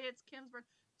telling everybody it's Kim's birthday.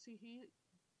 So he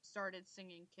started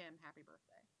singing Kim happy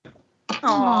birthday.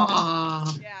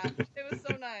 Aww. Yeah, it was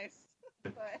so nice.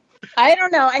 I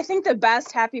don't know. I think the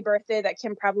best happy birthday that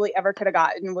Kim probably ever could have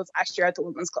gotten was last year at the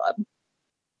Women's Club.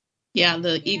 Yeah,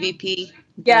 the EVP.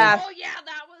 Yeah. Oh yeah,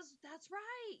 that's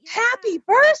right. Yeah. Happy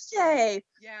birthday!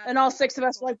 Yeah. And all 6 of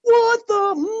us were like, what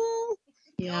the?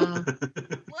 Yeah.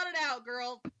 Let it out,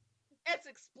 girl. It's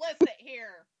explicit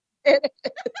here. Let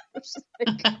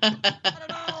it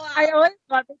all out. I always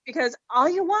love it because all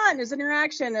you want is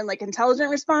interaction and like intelligent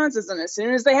responses, and as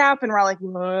soon as they happen, we're like,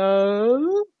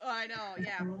 whoa. I know,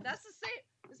 yeah. That's the same.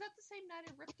 Is that the same night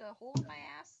I ripped a hole in my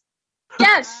ass?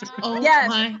 Yes. Oh yes.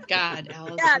 my God,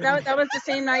 Alice. Yeah, that was the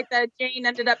same night that Jane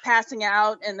ended up passing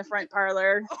out in the front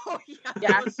parlor. Oh yeah,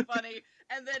 that was funny.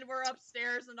 And then we're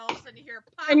upstairs, and all of a sudden you hear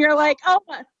pop. And you're like, oh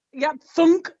my, yeah,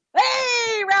 thunk.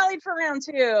 Hey, rallied for round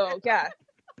 2. Yeah.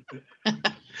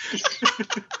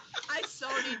 I so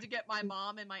need to get my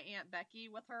mom and my Aunt Becky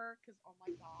with her because oh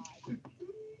my God.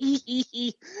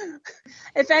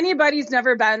 If anybody's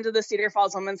never been to the Cedar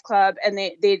Falls Women's Club and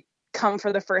they come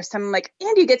for the first time, I'm like,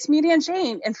 and you get to meet Aunt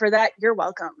Jane, and for that you're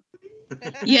welcome.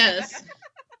 Yes,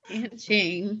 Aunt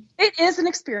Jane. It is an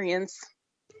experience.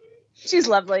 She's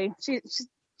lovely.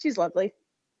 She's lovely.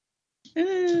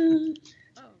 Oh,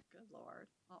 good Lord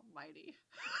Almighty.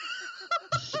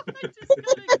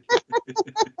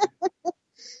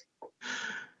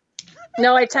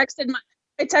 No, I texted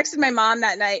my mom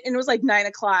that night, and it was like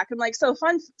 9:00. I'm like, so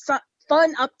fun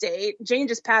update. Jane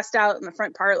just passed out in the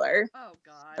front parlor. Oh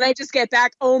God. And I just get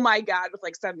back, oh my God, with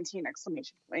like 17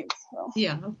 exclamation points. So,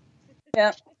 yeah.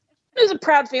 It was a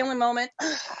proud family moment.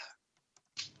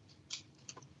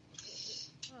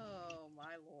 Oh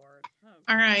my Lord. Oh,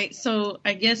 all right, so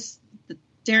I guess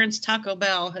Darren's Taco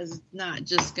Bell is not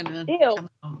just gonna come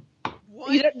out.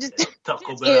 What? You don't just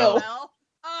Taco Bell. Ew.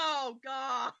 Oh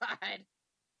God.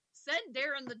 Send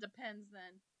Darren the Depends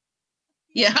then.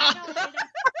 Yeah.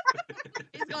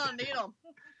 He's gonna need them.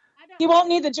 He won't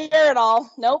need the Geritol.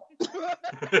 Nope.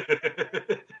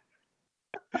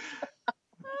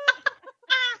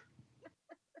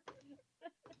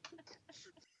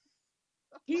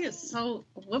 He is so.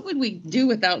 What would we do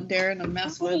without Darren to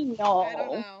mess with? I don't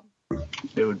know.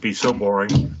 It would be so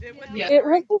boring. It would. Yeah. It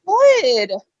really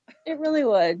would. It really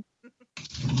would.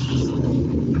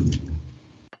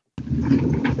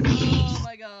 Oh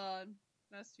my God.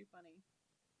 That's too funny.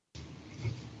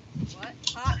 What?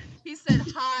 He said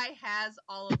hi has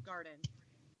Olive Garden.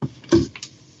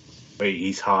 Wait,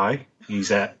 he's high?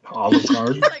 He's at Olive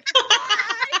Garden? He's like,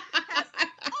 hi has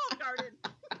Olive Garden.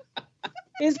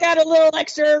 He's got a little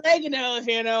extra oregano, if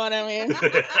you know what I mean.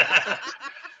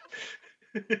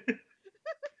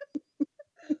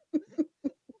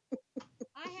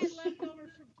 I had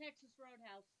leftovers from Texas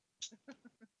Roadhouse.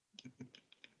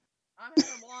 I'm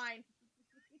having wine.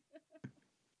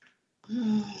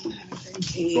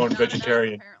 Going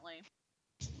vegetarian. Apparently.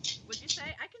 Would you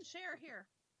say I can share here?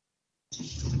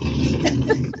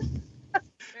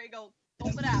 There you go.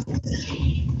 Gulp it out.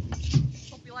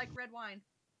 Hope you like red wine.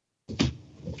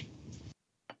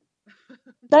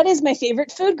 That is my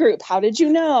favorite food group. How did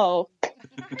you know? I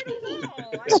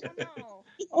don't know.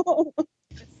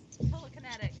 It's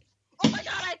telekinetic. Oh my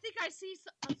God! I think I see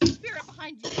a spirit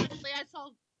behind you. Actually, I saw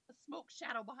a smoke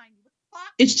shadow behind you. What the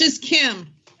fuck? It's just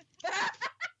Kim.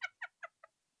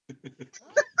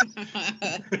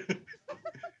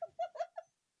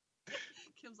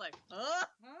 Kim's like, huh?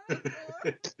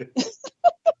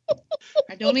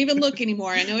 I don't even look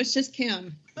anymore. I know it's just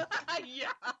Kim.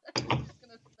 Yeah. I'm just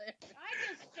gonna say. I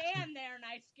just stand there and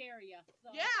I scare you.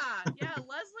 So. Yeah.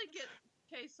 Leslie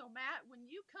Okay, so Matt, when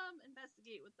you come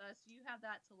investigate with us, you have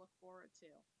that to look forward to.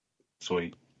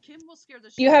 Sweet. Kim will scare the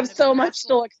shit You out have of so you. much Ask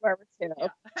to look forward to. Yeah,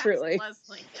 Truly. Ask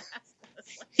Leslie.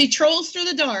 He trolls through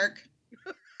the dark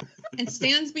and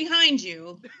stands behind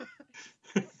you.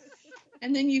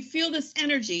 And then you feel this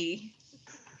energy.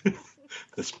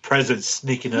 This presence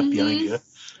sneaking up behind you.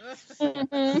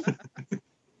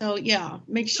 So, yeah,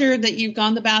 make sure that you've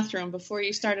gone to the bathroom before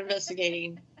you start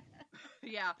investigating.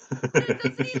 Yeah. But it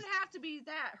doesn't even have to be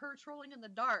that, her trolling in the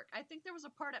dark. I think there was a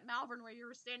part at Malvern where you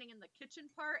were standing in the kitchen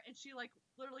part and she like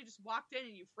literally just walked in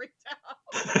and you freaked out.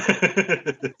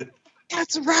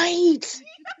 That's right.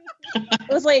 It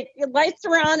was like lights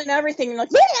were on and everything. And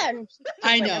like, man.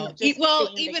 I Like, know. I'm just Well,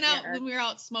 standing even out there. when we were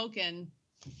out smoking.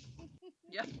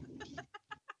 Yeah.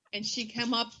 And she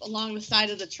came up along the side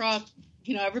of the truck.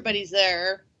 You know, everybody's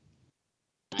there.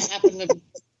 I happened to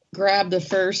grab the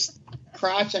first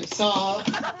crotch I saw. Oh,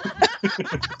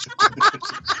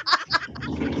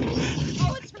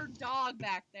 it's her dog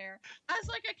back there. I was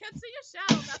like, I can't see a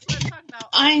shadow. That's what I'm talking about.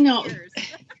 I know. Years.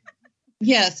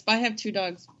 Yes, I have 2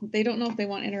 dogs. They don't know if they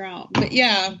want in or out. But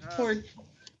yeah, poor.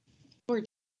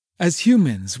 As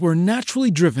humans, we're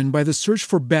naturally driven by the search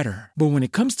for better. But when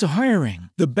it comes to hiring,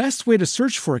 the best way to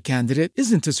search for a candidate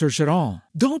isn't to search at all.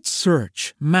 Don't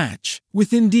search, match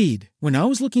with Indeed. When I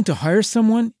was looking to hire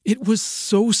someone, it was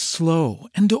so slow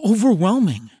and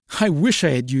overwhelming. I wish I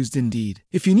had used Indeed.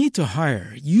 If you need to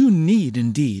hire, you need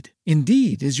Indeed.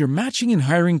 Indeed is your matching and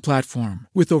hiring platform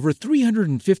with over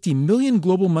 350 million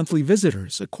global monthly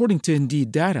visitors, according to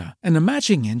Indeed data, and a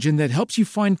matching engine that helps you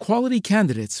find quality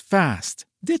candidates fast.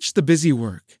 Ditch the busy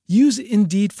work. Use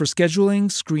Indeed for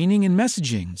scheduling, screening, and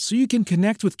messaging so you can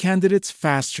connect with candidates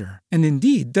faster. And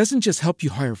Indeed doesn't just help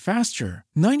you hire faster.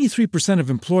 93%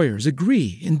 of employers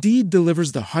agree Indeed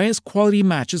delivers the highest quality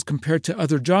matches compared to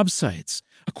other job sites,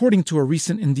 according to a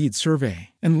recent Indeed survey.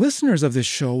 And listeners of this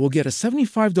show will get a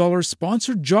 $75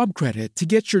 sponsored job credit to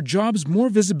get your jobs more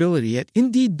visibility at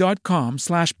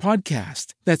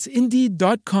Indeed.com/podcast. That's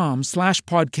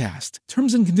Indeed.com/podcast.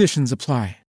 Terms and conditions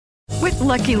apply. With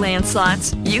Lucky Land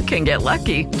Slots, you can get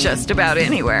lucky just about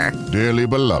anywhere. Dearly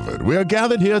beloved, we are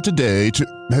gathered here today to...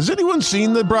 Has anyone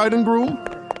seen the bride and groom?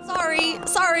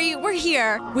 Sorry, we're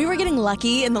here. We were getting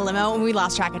lucky in the limo and we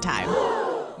lost track of time.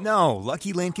 No,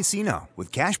 Lucky Land Casino,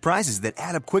 with cash prizes that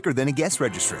add up quicker than a guest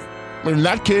registry. In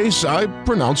that case, I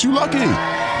pronounce you lucky.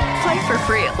 Play for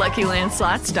free at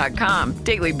LuckyLandSlots.com.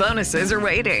 Daily bonuses are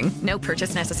waiting. No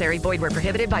purchase necessary. Void where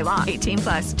prohibited by law.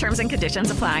 18+. Terms and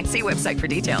conditions apply. See website for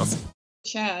details.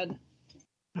 Chad.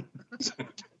 At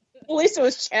least it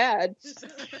was Chad.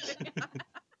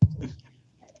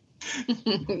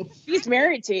 He's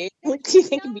married to you. What do you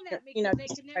think would be, they can never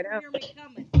hear me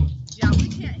coming. Yeah, we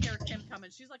can't hear Kim coming.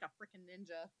 She's like a freaking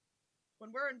ninja.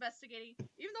 When we're investigating,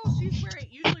 even though she's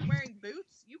usually wearing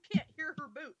boots, you can't hear her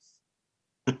boots.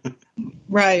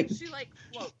 Right. She like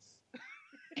floats.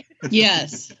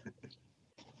 Yes.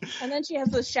 And then she has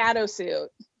the shadow suit.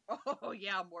 Oh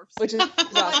yeah, morph suit. Which is oh my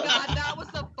god, that was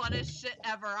the funnest shit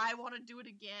ever. I want to do it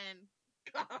again.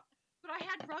 But I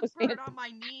had rug burn on my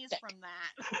knees from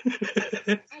that.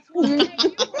 That's why you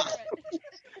wore it.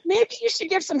 Maybe you should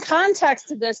give some context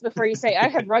to this before you say I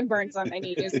had rug burns on my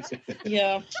knees.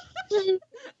 Yeah.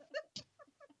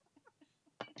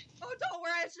 Oh, don't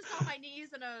worry. It's just on my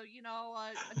knees in a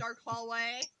dark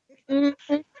hallway.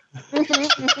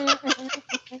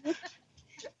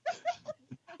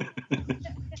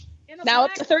 Now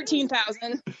up to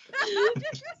 13,000.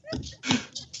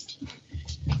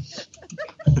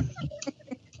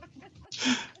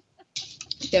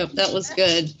 Yep, that was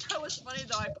good. That was funny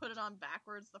though. I put it on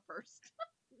backwards the first.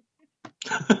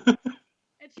 And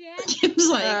she had It was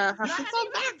like, it's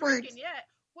on backwards. Yet.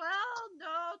 Well,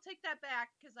 no, take that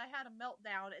back because I had a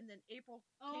meltdown, and then April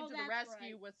came to the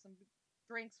rescue with some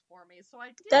drinks for me. So I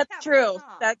did. That's have true.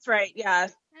 some. That's right. Yeah.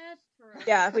 That's true.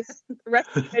 Yeah. We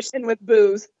rescue mission with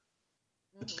booze.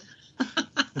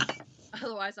 Mm-hmm.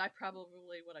 Otherwise, I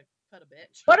probably would have cut a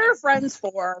bitch. What are friends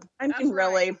for? I mean, That's right.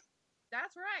 really.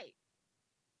 That's right.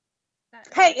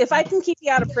 Hey, if I can keep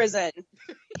you out of prison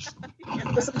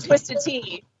with some twisted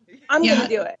tea, I'm going to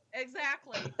do it.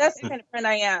 Exactly. That's the kind of friend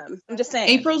I am. I'm just saying.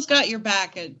 April's got your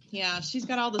back. She's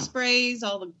got all the sprays,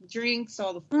 all the drinks,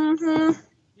 all the... Mm-hmm.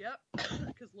 Yep,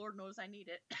 because Lord knows I need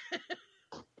it.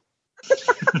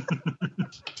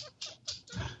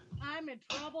 I'm in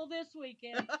trouble this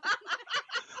weekend.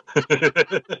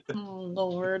 Oh,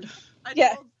 Lord.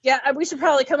 Yeah, we should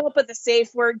probably come up with a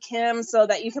safe word, Kim, so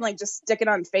that you can just stick it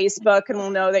on Facebook and we'll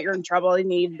know that you're in trouble and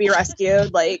need to be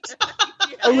rescued. Like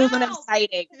aluminum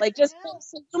siding. Just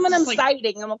aluminum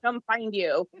siding and we'll come find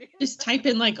you. Just type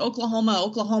in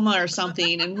Oklahoma or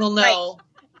something and we'll know. Right.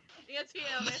 It's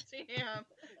him.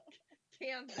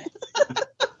 Kansas.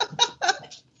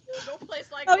 No place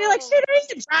like I'll be like, shit, are you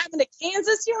driving to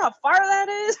Kansas? You know how far that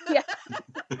is? Yeah.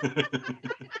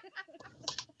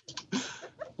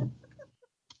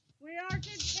 We aren't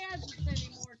in Kansas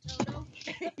anymore, Toto.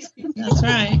 That's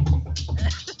right.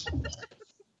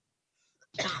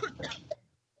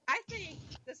 I think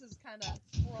this is kind of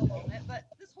squirrel moment, but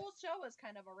this whole show is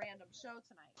kind of a random show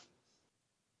tonight.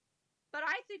 But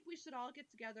I think we should all get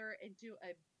together and do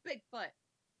a Bigfoot.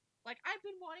 I've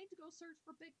been wanting to go search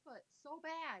for Bigfoot so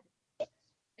bad. I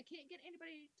can't get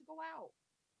anybody to go out.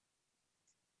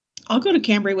 I'll go to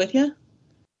Cambry with you.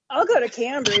 I'll go to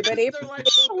Cambry, but April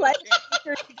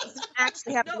doesn't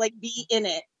actually have to be in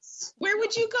it. Where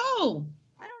would you go?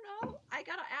 I don't know. I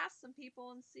gotta ask some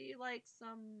people and see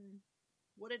some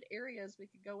wooded areas we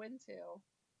could go into.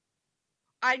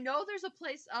 I know there's a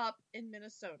place up in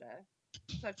Minnesota.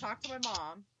 So I've talked to my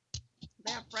mom.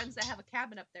 They have friends that have a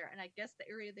cabin up there, and I guess the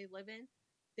area they live in,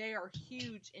 they are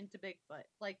huge into Bigfoot.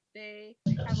 Like they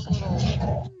have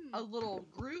a little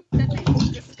group that they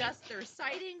discuss their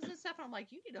sightings and stuff. And I'm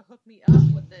like, you need to hook me up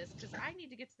with this because I need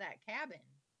to get to that cabin.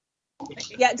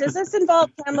 Yeah, does this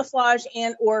involve camouflage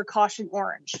and or caution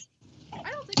orange?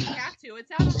 I don't think we have to.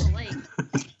 It's out on the lake, so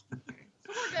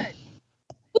we're good.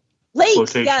 Lake,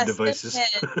 Flotation yes. devices.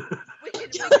 We can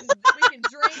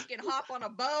drink and hop on a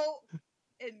boat.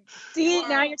 And see,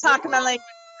 now you're talking about like,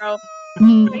 bro.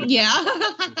 Yeah.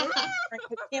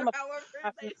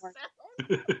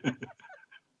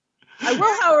 I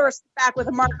will, however, sit back with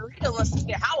a margarita. Listen to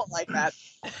you howl like that.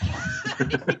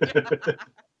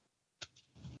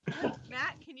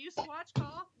 Matt, can you Squatch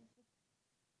call?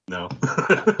 No.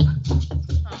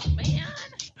 Oh man,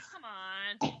 come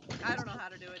on! I don't know how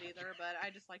to do it either, but I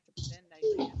just like to pretend I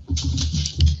can.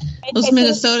 Those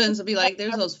Minnesotans will be like,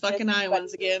 "There's those fucking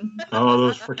Iowans again." Oh,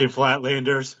 those freaking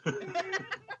Flatlanders.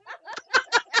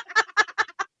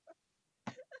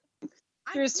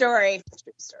 True story.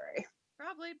 True story.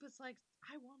 Probably, but it's like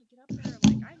I want to get up there.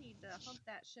 Like I need to hunt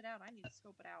that shit out. I need to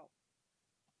scope it out.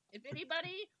 If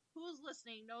anybody who's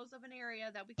listening knows of an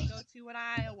area that we can go to in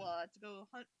Iowa to go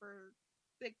hunt for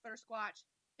Bigfoot or Squatch,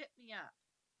 hit me up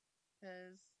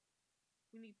because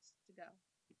we need to go.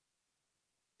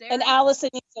 And Allison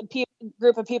needs a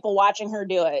group of people watching her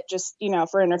do it, just,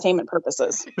 for entertainment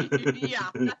purposes. Yeah,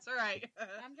 that's right.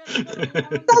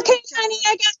 Okay, honey,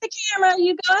 I got the camera.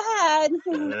 You go ahead.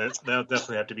 That'll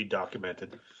definitely have to be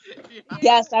documented. Yeah.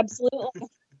 Yes, absolutely.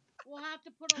 We'll have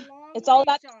to put a long It's all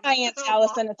about leash the on science, it.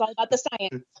 Allison. It's all about the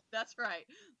science. That's right.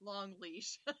 Long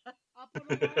leash. I'll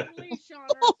put a long leash on her,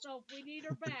 so if we need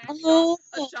her back. A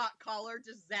shot collar.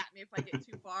 Just zap me if I get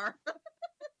too far.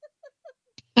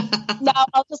 No,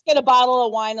 I'll just get a bottle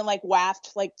of wine and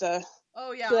waft the.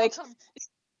 Oh yeah. Like,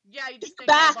 yeah, you just take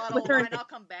back a bottle with of her. wine. I'll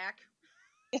come back.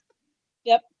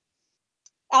 Yep.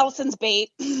 Allison's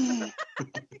bait. You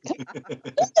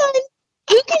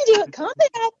can do it. Come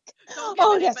back.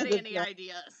 Don't give anybody any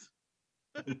ideas.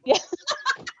 Yeah.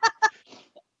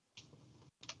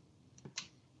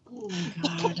 Oh my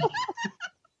god.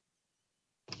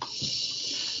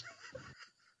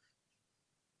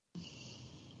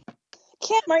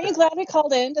 Kim, aren't you glad we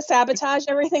called in to sabotage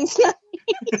everything tonight?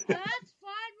 That's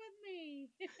fine with me.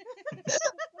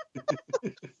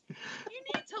 You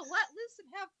need to let loose and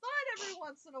have fun every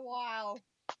once in a while.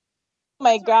 Oh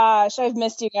my gosh, I've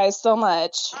missed you guys so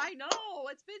much. I know.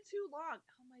 It's been too long.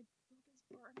 Oh, my boot is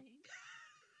burning.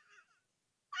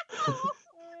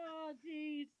 Oh,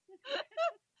 jeez.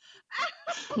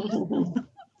 Oh, my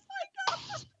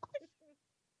God.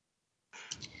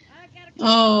 I gotta cut Oh. her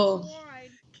off the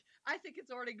wine. I think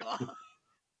it's already gone.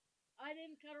 I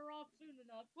didn't cut her off soon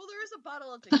enough. Well, there is a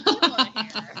bottle of tequila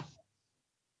here.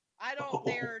 I don't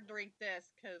dare drink this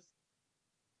because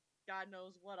God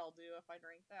knows what I'll do if I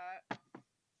drink that.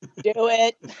 Do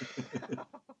it.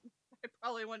 I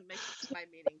probably wouldn't make it to my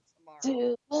meeting tomorrow.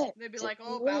 Do it. They'd be like,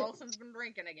 "Oh, Do it. Allison's been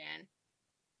drinking again."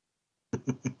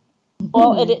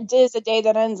 Well, it is a day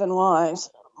that ends in Y. So.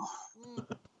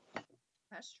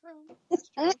 That's true. That's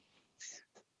true.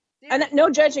 And no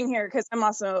judging here because I'm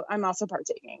also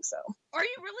partaking. So. Are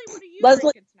you really? What are you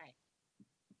Leslie, drinking tonight?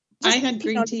 I had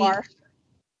green tea. Noir.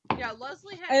 Yeah,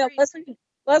 Leslie had. I know, green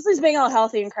Leslie's being all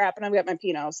healthy and crap, and I've got my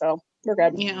Pinot, so we're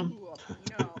good. Yeah. Ooh,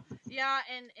 no. Yeah,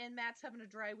 and Matt's having a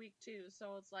dry week too,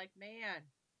 so it's like, man.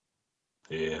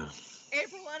 Yeah.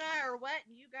 April and I are wet,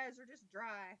 and you guys are just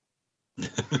dry.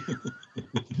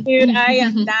 Dude, I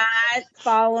am not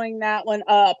following that one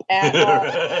up at all.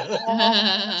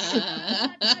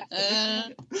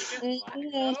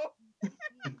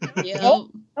 Yeah.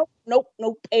 Nope,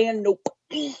 and nope.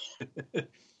 I'm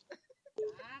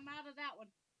out of that one.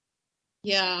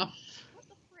 Yeah. What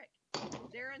the frick?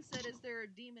 Darren said, "Is there a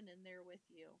demon in there with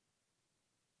you?"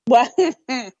 What?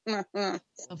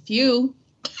 A few.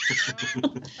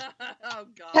 Oh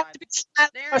God,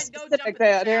 Darren, go jump in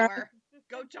the shower.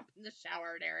 Go jump in the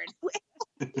shower,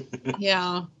 Darren.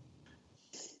 Yeah.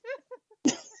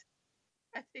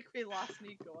 I think we lost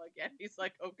Nico again. He's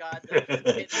like, "Oh God, this is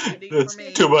getting too deep for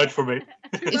me." Too much for me.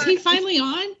 Is he finally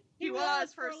on? He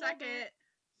was for a second.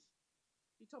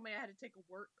 He told me I had to take a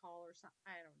work call or something.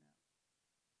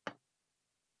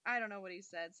 I don't know what he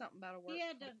said. Something about a work. He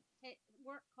had to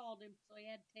work called him, so he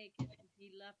had to take it, and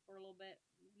he left for a little bit,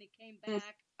 and he came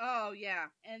back. Oh yeah.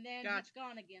 And then Gotcha. he's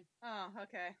gone again. Oh,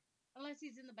 okay. Unless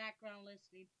he's in the background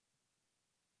listening.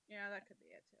 Yeah, that could be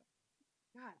it too.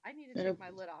 God, I need to take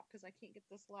my lid off because I can't get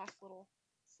this last little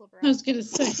sliver out. I was gonna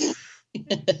say.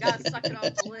 Gotta suck it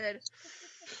off the lid.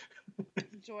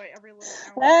 Enjoy every little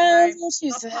hour. That's what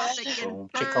she said.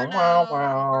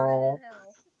 Wow.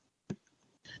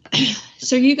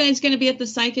 So are you guys going to be at the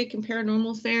Psychic and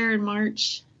Paranormal Fair in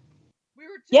March?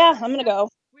 Yeah, I'm going to go.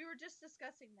 We were just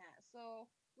discussing that, so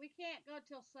we can't go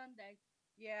till Sunday.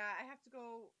 Yeah, I have to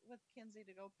go with Kinsey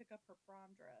to go pick up her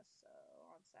prom dress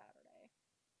on Saturday.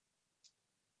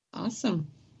 Awesome.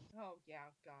 Oh yeah,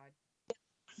 God.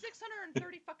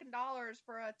 $630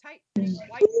 for a tight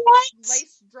white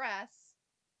lace dress,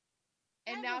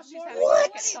 and now she's having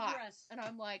second thoughts, and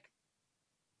I'm like,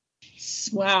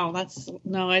 wow,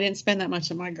 I didn't spend that much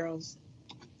on my girls.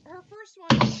 Her first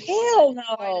one, hell no,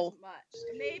 quite as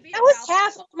much. Maybe that was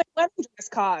half of my wedding dress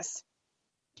cost.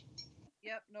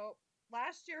 Yep, nope.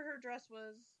 Last year her dress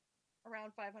was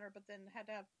around $500, but then had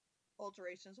to have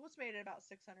alterations, which made it about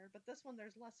 $600. But this one,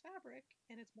 there's less fabric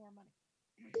and it's more money.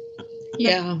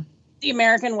 Yeah, the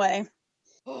American way.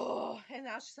 Oh, and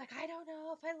now she's like, I don't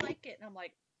know if I like it, and I'm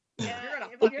like, yeah, you're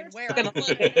gonna fucking wear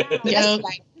it. Yeah,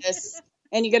 like this,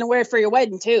 and you're gonna wear it for your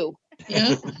wedding too.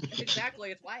 Yeah,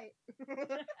 exactly. It's white.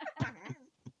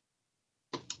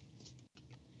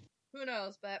 Who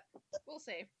knows? But we'll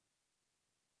see.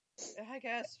 I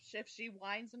guess if she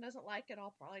whines and doesn't like it,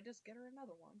 I'll probably just get her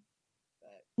another one.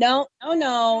 But no.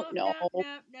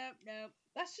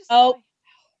 That's just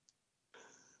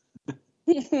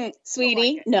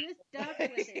sweetie, no.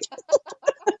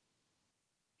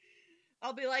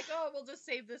 I'll be like, oh, we'll just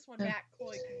save this one back.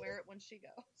 Chloe can wear it when she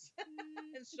goes.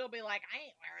 And she'll be like, I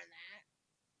ain't wearing that.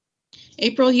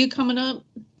 April, you coming up?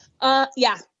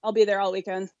 Yeah, I'll be there all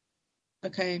weekend.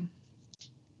 Okay.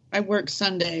 I work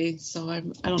Sunday, so I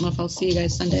don't know if I'll see you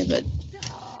guys Sunday, but.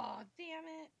 Oh, damn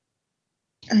it.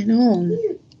 I know.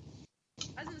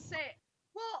 I was going to say,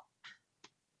 well,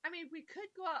 I mean, we could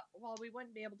go out. Well, we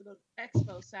wouldn't be able to go to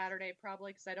Expo Saturday,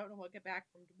 probably, because I don't know when we'll get back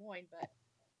from Des Moines, but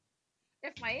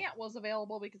if my aunt was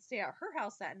available, we could stay at her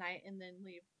house that night and then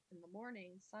leave in the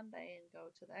morning Sunday and go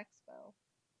to the Expo.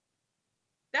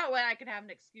 That way I could have an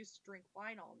excuse to drink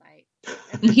wine all night.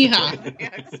 Yeah.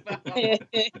 And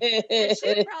she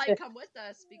would probably come with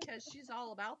us because she's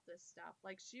all about this stuff.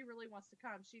 Like, she really wants to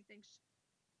come.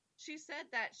 She said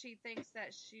that she thinks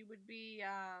that she would be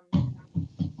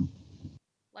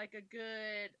like a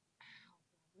good,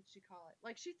 what'd she call it?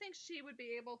 Like, she thinks she would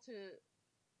be able to,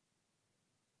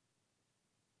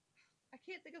 I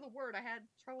can't think of the word. I had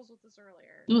troubles with this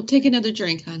earlier. Well, take another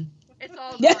drink, hon. It's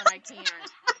all gone. I can't.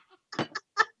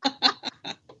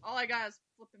 All I got is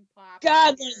flipping pop.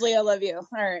 God, Leslie, I love you. All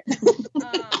right.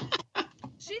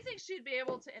 She thinks she'd be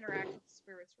able to interact with the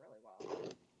spirits really well.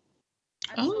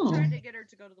 I'm still trying to get her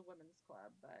to go to the women's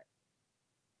club, but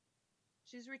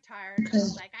she's retired. And I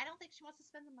was like, I don't think she wants to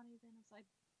spend the money. Then it's like,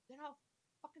 then I'll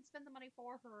fucking spend the money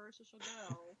for her, so she'll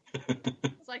go.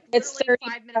 It's like literally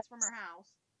 5 minutes from her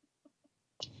house.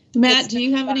 Matt, do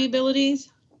you have any abilities?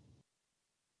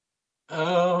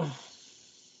 No,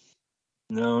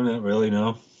 not really,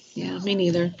 no. Yeah, me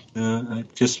neither. I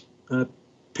just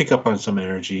pick up on some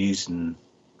energies, and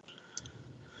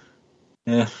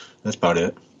yeah, that's about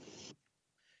it.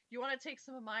 You want to take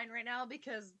some of mine right now?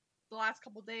 Because the last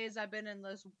couple days I've been in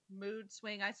this mood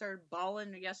swing. I started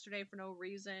bawling yesterday for no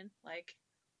reason. Like,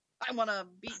 I want to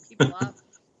beat people up.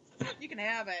 You can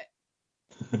have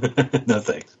it. No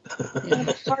thanks.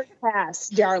 Yeah. Hard pass,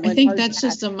 darling. I think that's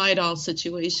just a Midol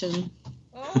situation.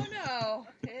 Oh no,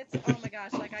 it's, oh my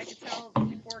gosh, like I could tell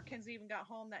before Kinsey even got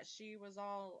home that she was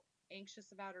all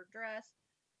anxious about her dress,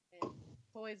 and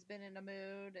Chloe's been in a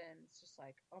mood, and it's just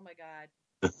like, oh my god.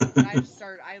 I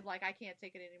can't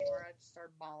take it anymore. I just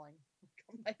started bawling.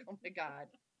 I'm like, oh my god.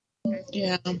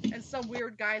 Yeah. And some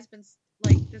weird guy's been,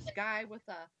 like, this guy with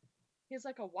he has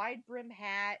like a wide brim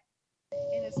hat,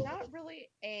 and it's not really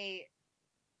a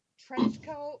trench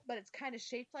coat, but it's kind of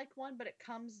shaped like one, but it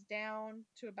comes down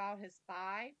to about his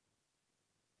thigh.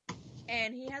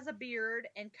 And he has a beard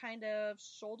and kind of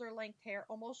shoulder-length hair,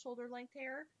 almost shoulder-length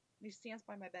hair, and he stands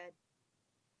by my bed.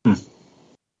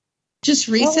 Just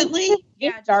recently?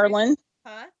 Yeah, darling.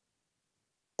 Huh?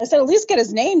 I said, at least get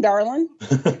his name, darling.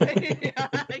 Yeah.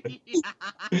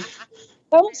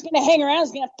 Someone's going to hang around.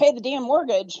 He's going to have to pay the damn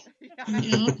mortgage. Yeah, I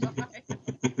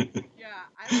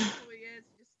don't know who he is.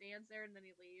 He just stands there and then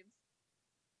he leaves.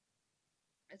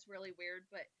 It's really weird.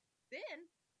 But then,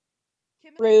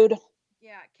 Kim and Rude.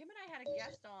 Kim and I had a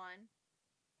guest on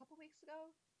a couple weeks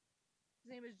ago. His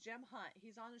name is Jem Hunt.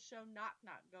 He's on the show Knock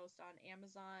Knock Ghost on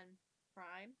Amazon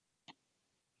Prime.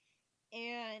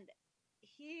 And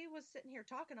he was sitting here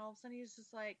talking. All of a sudden, he was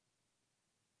just like,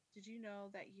 did you know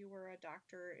that you were a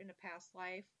doctor in a past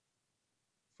life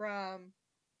from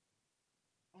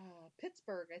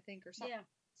Pittsburgh, I think, or something,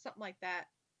 something like that.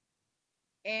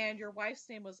 And your wife's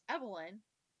name was Evelyn,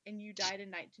 and you died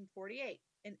in 1948.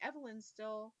 And Evelyn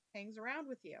still hangs around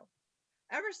with you.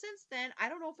 ever since then, I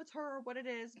don't know if it's her or what it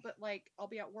is, but like I'll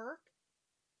be at work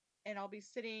and I'll be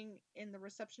sitting in the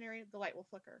reception area, the light will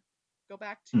flicker. Go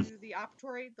back to the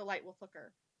operatory, the light will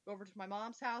flicker. Go over to my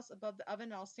mom's house above the oven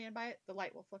and I'll stand by it, the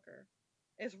light will flicker.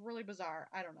 It's really bizarre.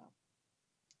 I don't know.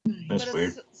 That's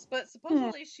weird. But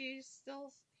supposedly she's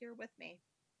still here with me.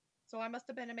 So I must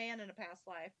have been a man in a past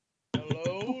life.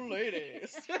 Hello,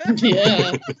 ladies.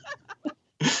 Yeah.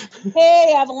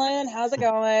 Hey, Evelyn, how's it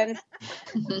going?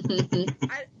 But he didn't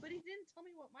tell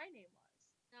me what my name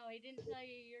was. No, he didn't tell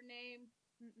you your name.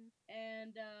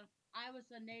 And I was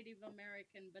a Native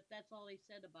American, but that's all he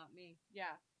said about me.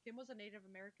 Yeah, Kim was a Native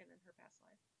American in her past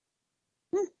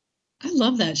life. I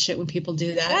love that shit when people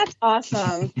do that. That's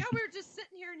awesome. Yeah, we were just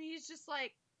sitting here, and he's just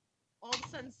like, all of a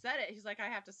sudden said it. He's like, I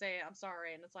have to say it. I'm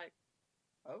sorry. And it's like,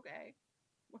 okay.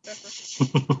 Whatever.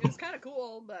 It was kind of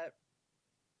cool, but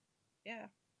yeah.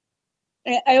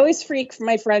 I always freak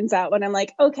my friends out when I'm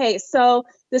like, okay, so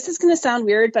this is going to sound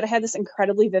weird, but I had this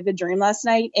incredibly vivid dream last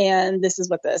night, and this is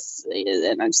what this is,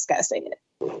 and I'm just going to say it.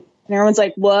 And everyone's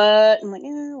like, what? I'm like,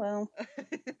 yeah, well.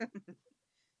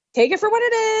 Take it for what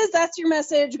it is. That's your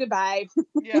message. Goodbye.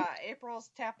 Yeah, April's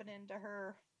tapping into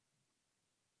her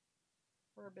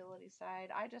ability side.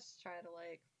 I just try to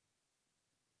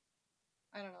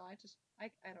I don't know. I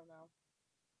don't know.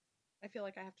 I feel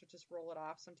like I have to just roll it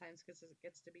off sometimes because it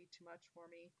gets to be too much for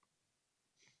me.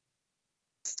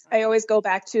 I always go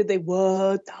back to the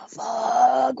what the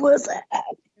fuck was that?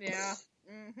 Yeah.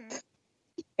 Mm-hmm.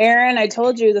 Aaron, I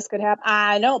told you this could happen.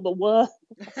 I know, but what?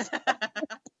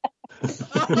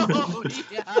 Oh,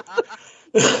 yeah. Club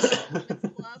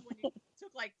when you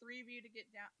took like 3 of you to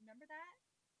get down. Remember that?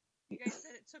 You guys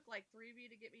said it took like 3 of you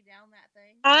to get me down that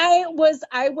thing. I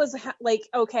was like,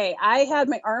 okay, I had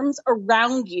my arms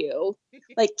around you,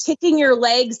 like kicking your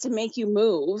legs to make you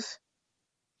move,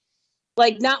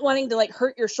 like not wanting to like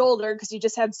hurt your shoulder because you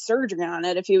just had surgery on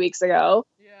it a few weeks ago.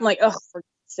 Yeah. I'm like, oh, for God's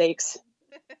sakes.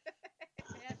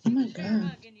 Oh my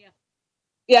God.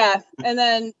 Yeah, and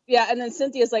then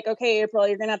Cynthia's like, okay, April,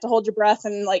 you're gonna have to hold your breath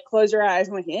and like close your eyes.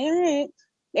 I'm like, yeah, all right.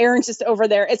 Aaron's just over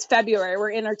there. It's February.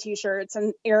 We're in our t-shirts,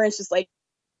 and Aaron's just like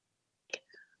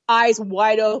eyes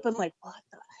wide open, like, what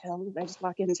the hell did I just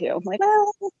walk into? I'm like,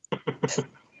 well.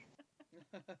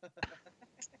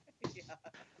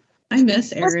 I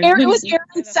miss Aaron. It was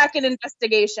Aaron's second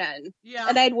investigation. Yeah,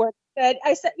 and I'd worked it.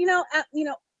 I said, you know,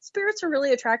 spirits are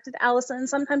really attracted to Allison.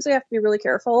 Sometimes we have to be really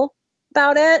careful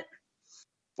about it.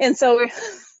 And so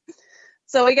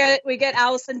we get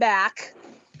Allison back.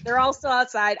 They're all still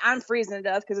outside. I'm freezing to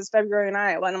death because it's February in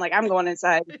Iowa. And I'm like, I'm going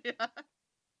inside.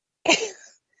 Yeah.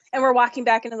 And we're walking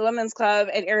back into the women's club,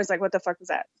 and Aaron's like, what the fuck was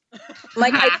that? I'm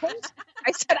like, I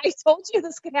told you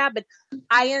this could happen.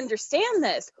 I understand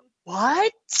this.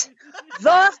 What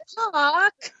the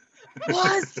fuck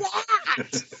was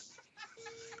that?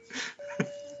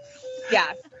 Yeah.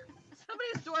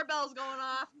 Somebody's doorbell's going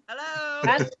off.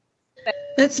 Hello.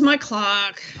 That's my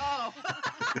clock. Oh.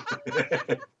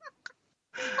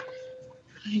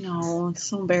 I know. It's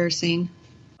so embarrassing.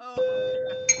 Oh.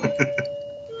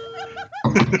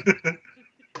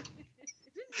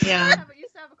 Yeah. You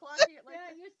used to have a clock?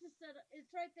 I used to set it.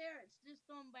 It's right there. It's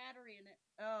just on battery in it.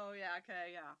 Oh, yeah.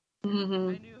 Okay, yeah. Mm-hmm.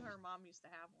 I knew her mom used to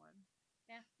have one.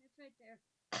 Yeah, it's right there.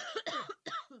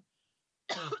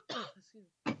 Excuse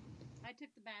me. I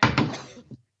took the battery.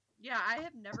 Yeah, I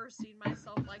have never seen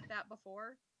myself like that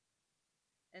before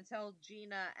until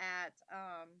Gina at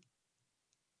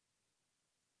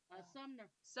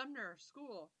Sumner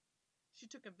School. She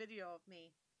took a video of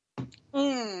me.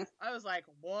 I was like,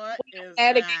 what is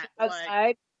that? Outside?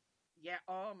 Like, yeah,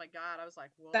 oh my God. I was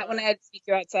like, what? That when I had to sneak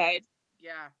you outside.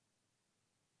 Yeah.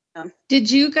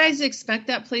 Did you guys expect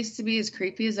that place to be as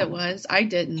creepy as it was? I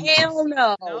didn't. Hell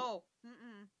no. No.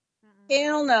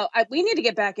 Hell no. We need to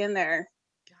get back in there.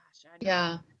 Gosh, I know.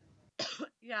 Yeah.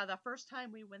 Yeah, the first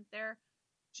time we went there,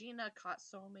 Gina caught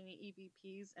so many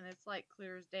EVPs, and it's like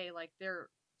clear as day. Like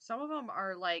some of them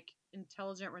are like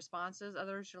intelligent responses.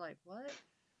 Others you're like, what?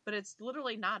 But it's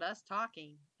literally not us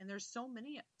talking, and there's so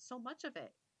much of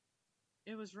it.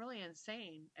 It was really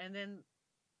insane. And then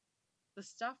the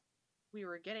stuff we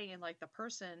were getting, and like the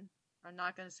person, I'm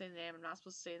not going to say the name. I'm not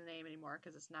supposed to say the name anymore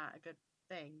because it's not a good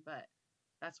thing. But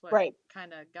that's what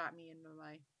kind of got me into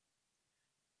my.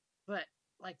 But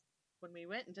like when we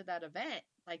went and did that event,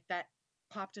 like that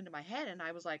popped into my head, and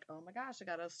I was like, oh my gosh, I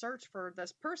got to search for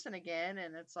this person again.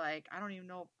 And it's like, I don't even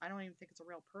think it's a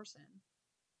real person.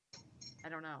 I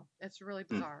don't know. It's really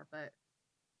bizarre, but.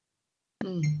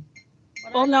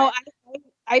 Well, no,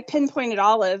 I pinpointed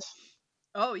Olive.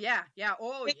 Oh yeah.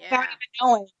 Oh yeah. Without even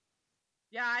knowing.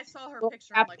 Yeah, I saw her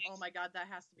picture. I'm like, oh my God, that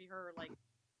has to be her. Like,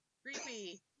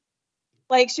 Creepy.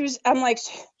 Like I'm like,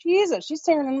 Jesus, she's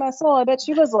staring in my soul. I bet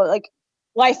she was like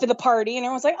life of the party, and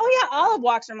everyone's like, oh yeah, Olive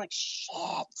walks her. I'm like, shit.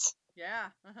 Yeah.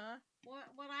 Uh-huh.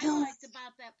 What I liked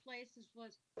about that place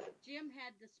was Jim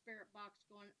had the spirit box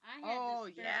going. I had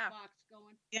the spirit box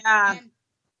going. Yeah. And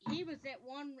he was at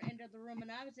one end of the room,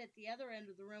 and I was at the other end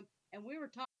of the room, and we were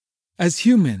talking. As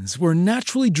humans, we're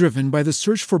naturally driven by the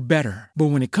search for better. But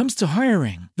when it comes to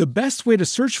hiring, the best way to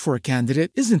search for a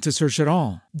candidate isn't to search at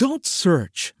all. Don't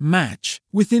search, match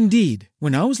with Indeed.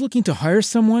 When I was looking to hire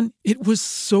someone, it was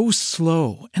so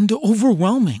slow and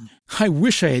overwhelming. I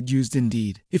wish I had used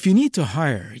Indeed. If you need to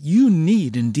hire, you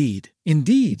need Indeed.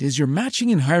 Indeed is your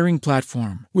matching and hiring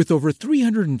platform with over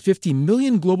 350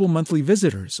 million global monthly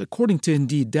visitors, according to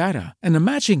Indeed data, and a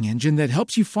matching engine that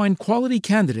helps you find quality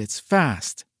candidates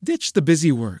fast. Ditch the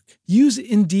busy work. Use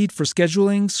Indeed for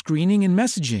scheduling, screening, and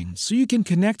messaging so you can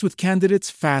connect with candidates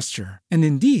faster. And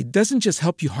Indeed doesn't just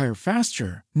help you hire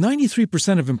faster.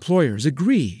 93% of employers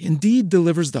agree Indeed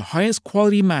delivers the highest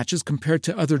quality matches compared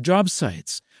to other job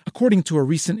sites, according to a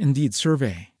recent Indeed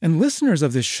survey. And listeners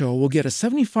of this show will get a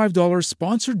 $75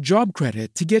 sponsored job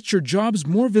credit to get your jobs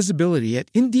more visibility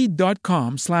at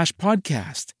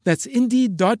Indeed.com/podcast. That's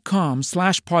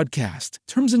Indeed.com/podcast.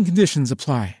 Terms and conditions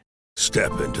apply.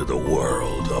 Step into the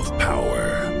world of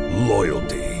power,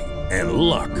 loyalty, and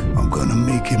luck. I'm gonna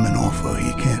make him an offer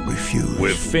he can't refuse.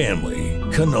 With family,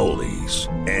 cannolis,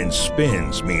 and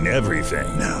spins mean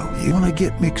everything. Now, you wanna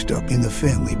get mixed up in the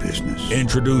family business.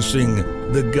 Introducing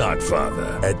The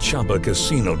Godfather at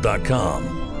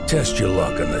ChumbaCasino.com. Test your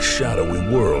luck in the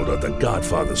shadowy world of The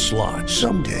Godfather slot.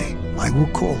 Someday, I will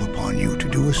call upon you to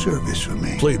do a service for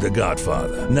me. Play The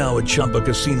Godfather now at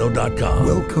ChumbaCasino.com.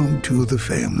 Welcome to the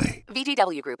family.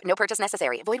 VGW Group. No purchase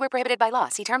necessary. Void where prohibited by law.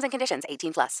 See terms and conditions.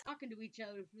 18+. Talking to each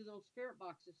other through those spirit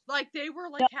boxes. Like they were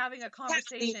like having a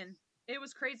conversation. It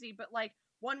was crazy, but like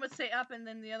one would say up and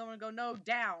then the other one would go no,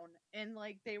 down, and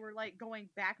like they were like going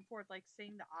back and forth, like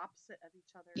saying the opposite of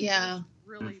each other. Yeah. It was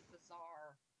really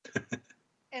bizarre.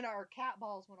 And our cat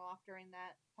balls went off during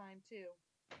that time too.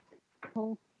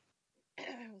 Oh.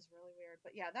 It was really weird,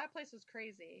 but yeah, that place was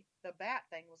crazy. The bat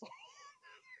thing was.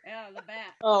 Yeah, the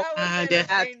bat. Oh, that was the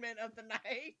entertainment of the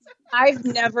night. I've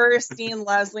never seen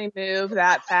Leslie move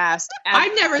that fast. I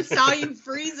never saw you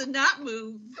freeze and not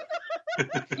move.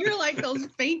 You're like those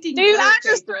fainting. Dude, I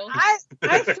threw my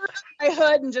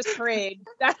hood and just prayed.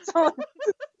 That's all.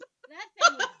 That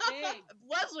thing was big.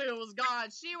 Leslie was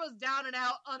gone. She was down and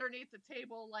out underneath the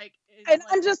table, like. And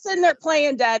I'm just sitting there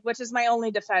playing dead, which is my only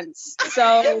defense.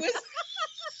 So.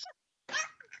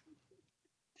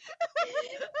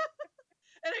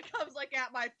 And it comes like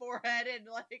at my forehead, and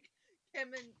like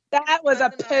him and that was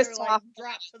a piss off. Like,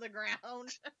 drop to the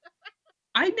ground.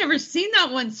 I've never seen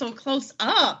that one so close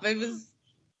up. It was.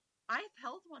 I've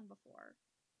held one before.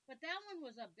 But that one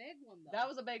was a big one, though. That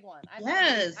was a big one. I've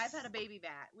had a baby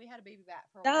bat. We had a baby bat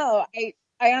for a while. No,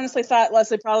 I honestly thought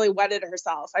Leslie probably wetted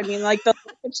herself. I mean, like the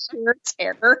sheer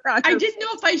terror. I didn't know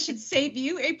if I should save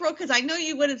you, April, because I know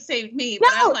you would have saved me. But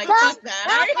I'm like, fuck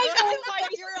that.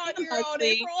 You're on your own,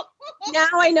 April. Now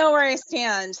I know where I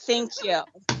stand. Thank you.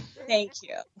 Thank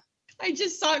you. I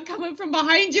just saw it coming from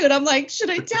behind you, and I'm like, should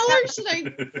I tell her? Should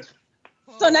I?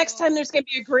 So next time there's going to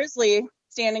be a grizzly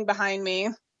standing behind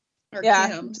me. Or yeah.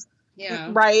 Kim.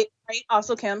 Yeah. Right.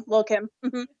 Also Kim. Lil Kim.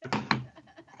 Mm-hmm.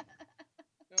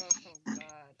 Oh, God.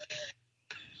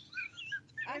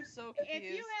 I'm so confused.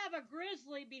 If you have a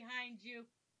grizzly behind you,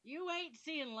 you ain't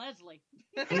seeing Leslie.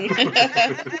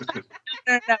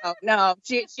 No.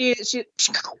 She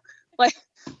like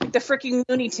the freaking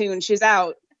Looney Tunes. She's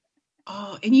out.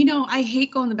 Oh, and I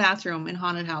hate going to the bathroom in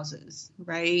haunted houses,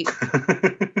 right?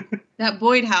 That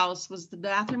Boyd house the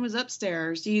bathroom was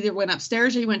upstairs. You either went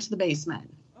upstairs or you went to the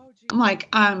basement. Oh, I'm like,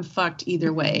 I'm fucked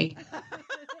either way.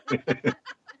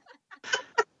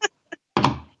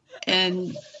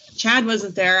 And Chad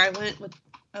wasn't there. I went with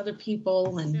other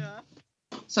people, and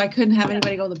so I couldn't have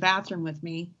anybody go to the bathroom with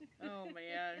me. Oh,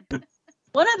 man.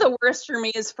 One of the worst for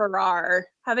me is Farrar.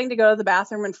 Having to go to the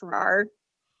bathroom in Farrar.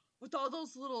 With all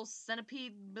those little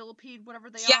centipede, millipede,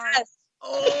 whatever they are. Yes.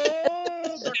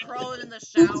 Oh, they're crawling in the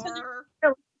shower.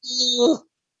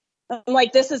 I'm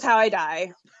like, this is how I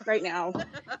die right now.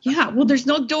 Yeah, well, there's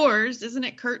no doors. Isn't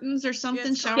it curtains or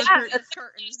something? Yes,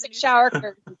 curtains. Shower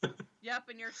curtains. Yep,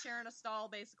 and you're sharing a stall,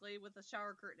 basically, with a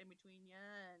shower curtain in between you.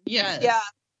 Yes. Yeah.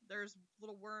 There's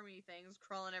little wormy things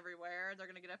crawling everywhere. They're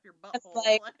going to get up your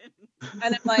butthole.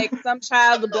 And I'm like, some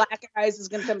child with black eyes is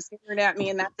going to come staring at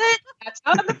me, and that's it. That's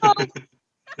how it goes.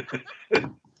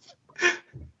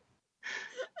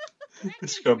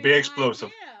 It's going to be explosive.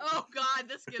 Oh, Oh God,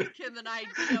 this gives Kim an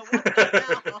idea. What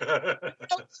the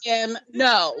hell? Kim,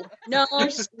 no.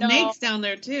 There's snakes down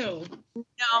there too.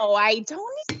 No, I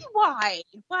don't see why.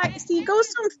 Why? See,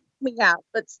 ghosts don't freak me out,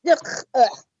 but still. Ugh.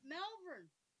 Melvin.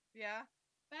 Yeah.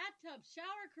 Bathtub,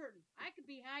 shower curtain. I could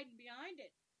be hiding behind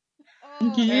it.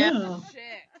 Oh Yeah.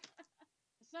 shit.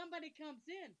 Somebody comes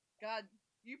in. God,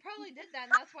 you probably did that,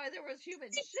 and that's why there was human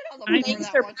shit on the I floor think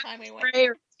that one time we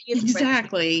went.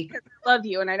 Exactly. Because I love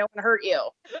you and I don't want to hurt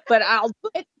you, but I'll do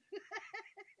it.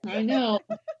 I know.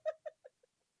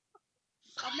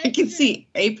 I can see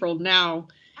April now.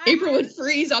 April would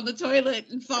freeze on the toilet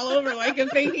and fall over like a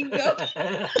fainting ghost. I'll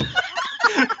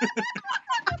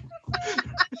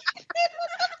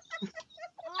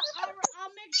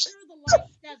make sure the light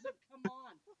doesn't come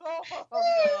on. Oh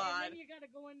And then you gotta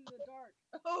go into the dark.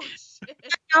 Oh shit.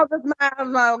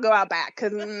 I'll go out back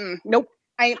because nope,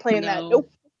 I ain't playing that. Nope.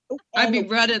 I'd be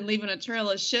running, leaving a trail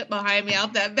of shit behind me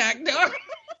out that back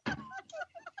door.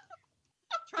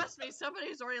 Trust me,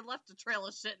 somebody's already left a trail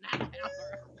of shit in that house.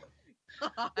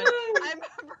 God. I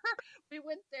remember we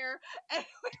went there and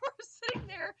we were sitting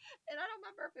there, and I don't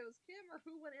remember if it was Kim or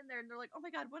who went in there, and they're like, "Oh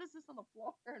my God, what is this on the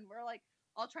floor?" And we're like,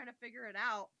 all trying to figure it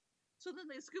out. So then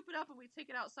they scoop it up and we take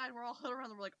it outside. And we're all huddled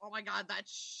around. And we're like, "Oh my God,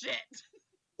 that's shit."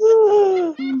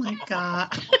 Oh my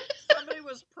God. Somebody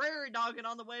was prairie dogging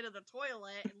on the way to the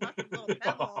toilet and left a little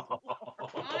pebble.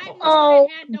 Oh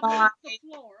my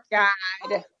God.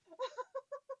 What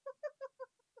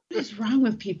is wrong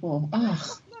with people?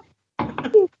 Oh.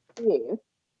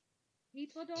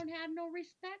 People don't have no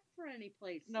respect for any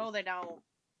place. No, they don't.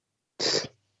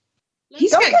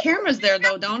 He's got cameras there,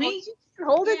 though, don't he?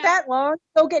 Hold it that long.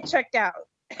 Go get checked out.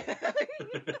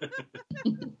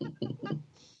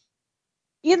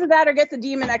 Either that or get the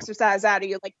demon exercise out of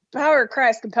you. Like, the power of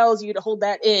Christ compels you to hold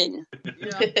that in.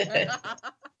 Yeah.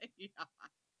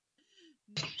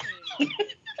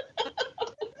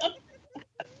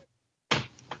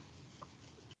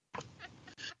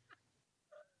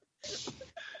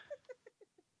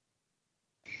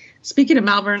 Speaking of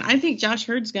Malvern, I think Josh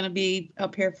Hurd's going to be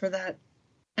up here for that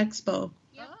expo.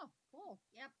 Yep. Oh, cool.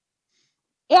 Yep.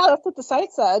 Yeah, that's what the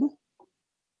site said.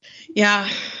 Yeah.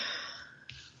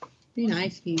 Be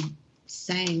nice if he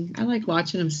sang. I like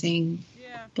watching him sing.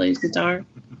 Yeah. Plays guitar.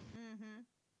 Mm-hmm.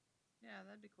 Yeah,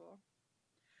 that'd be cool.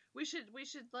 We should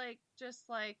just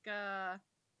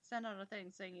send out a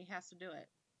thing saying he has to do it.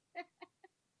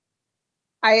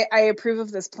 I approve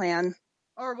of this plan.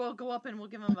 Or we'll go up and we'll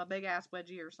give him a big ass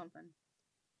wedgie or something.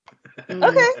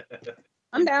 Okay.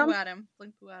 I'm down.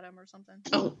 Blink poo at him or something.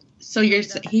 Oh, so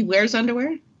he wears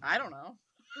underwear? I don't know.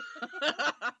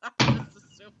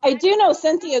 I do know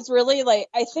Cynthia's really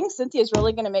I think Cynthia's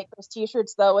really going to make those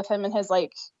t-shirts though with him and his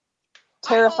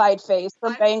terrified face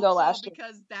from Bango last year.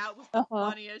 Because that was the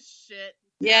funniest shit.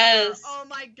 Yes. Oh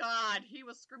my God. He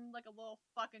was screaming like a little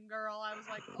fucking girl. I was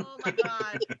like, oh my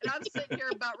God. And I'm sitting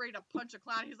here about ready to punch a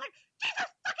clown. He's like,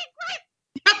 Jesus fucking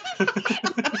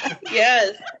Christ!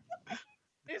 Yes.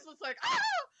 He's just like,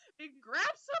 oh! He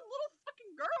grabs some little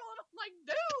fucking girl, and I'm like,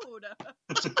 dude.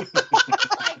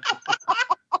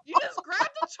 You just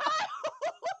grabbed a child.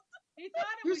 He thought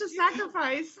it Here's was a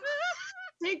sacrifice.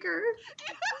 Take her.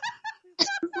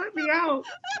 Let me out.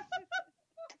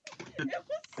 It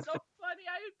was so funny.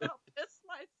 I about pissed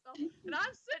myself. And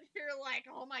I'm sitting here like,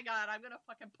 oh my God, I'm going to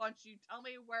fucking punch you. Tell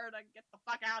me where to get the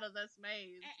fuck out of this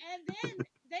maze. And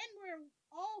then we're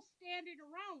all standing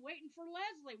around waiting for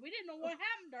Leslie. We didn't know what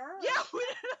happened to her. Yeah, we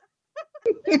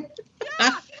didn't.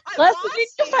 Leslie, did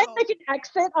you find an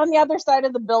exit on the other side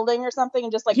of the building or something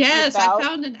and just Yes, out? I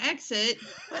found an exit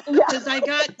because I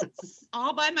got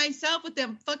all by myself with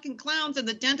them fucking clowns in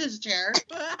the dentist chair.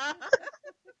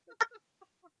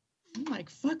 I'm like,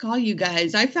 fuck all you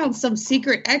guys. I found some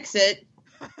secret exit.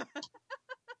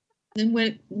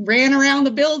 Then ran around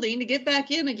the building to get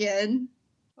back in again.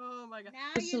 Oh my God. Now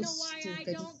That's you so know why stupid.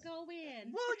 I don't go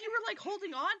in. Well, you were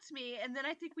holding on to me, and then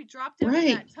I think we dropped down Right.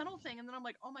 in that tunnel thing, and then I'm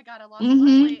like, oh my God, I lost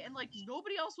Mhm. Leslie, and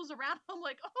nobody else was around. I'm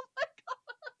like, oh my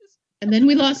gosh. And then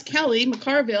we lost Kelly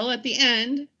McCarville at the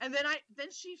end. And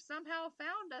then she somehow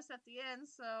found us at the end,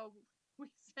 so we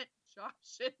sent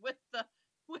Josh in with the.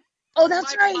 Oh,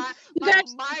 that's right. You Mike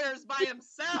guys- Myers by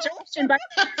himself. Instruction by-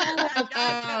 That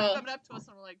guy kept coming up to us,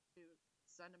 and we're like, dude,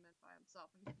 send him in by himself.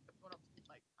 And he kept going up to me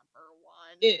like, number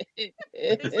one. He's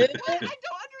like, what? I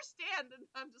don't understand. And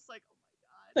I'm just like, oh my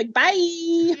God. Like, bye.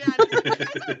 Yeah, and he's like, you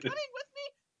guys aren't coming with me?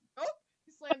 Nope.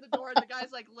 He slammed the door, and the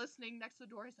guy's listening next to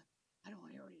the door. He's like, I don't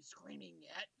hear any screaming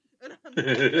yet. And I'm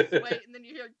like, just wait, and then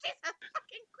you hear, Jesus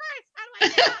fucking Christ, how do I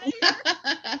get out of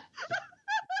here?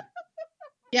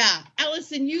 Yeah,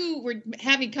 Allison, you were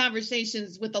having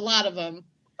conversations with a lot of them.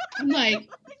 I'm like,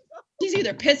 she's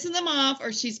either pissing them off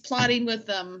or she's plotting with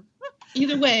them.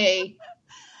 Either way.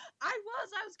 I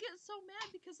was getting so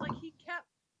mad because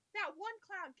that one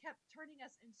clown kept turning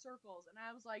us in circles, and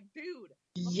I was like, dude,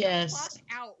 yes, fuck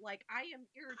out. Like, I am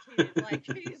irritated. Like,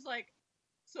 he's like,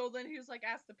 so then he was like,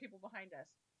 ask the people behind us,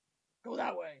 go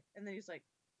that way, and then he's like,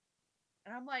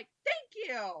 and I'm like, thank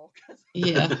you,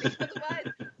 yeah. Because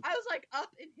I was like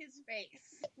up in his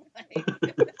face. Like,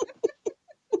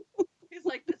 he's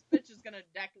like, this bitch is gonna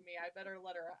deck me. I better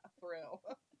let her through.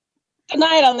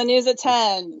 Tonight on the news at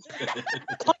 10.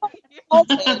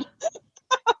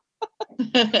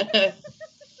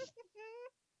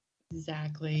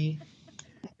 Exactly.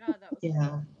 God, that was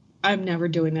yeah. I'm never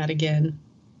doing that again.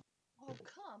 Oh,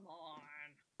 come on.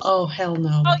 Oh, hell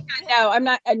no. Oh, no, I'm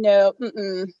not. No.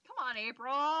 Mm-mm. Come on,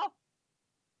 April.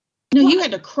 No, you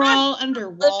had to crawl under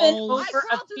walls. I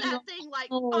crawled through that thing like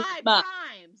 5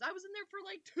 times. I was in there for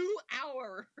like 2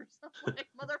 hours. I'm like,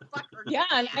 motherfucker. Yeah,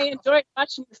 and I enjoyed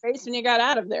watching your face when you got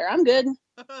out of there. I'm good. See,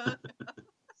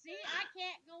 I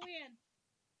can't go in.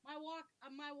 My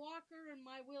walker and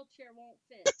my wheelchair won't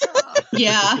fit.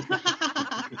 Yeah.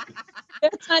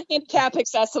 It's not handicap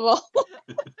accessible.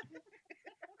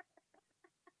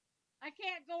 I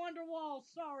can't go under walls.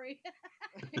 Sorry.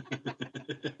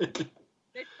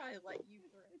 They'd probably let you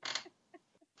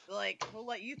through. Like, we'll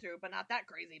let you through, but not that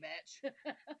crazy bitch.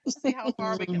 See how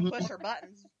far we can push her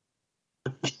buttons.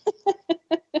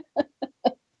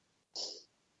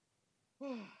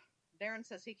 Darren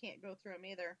says he can't go through them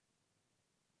either.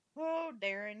 Oh,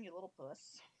 Darren, you little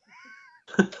puss.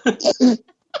 He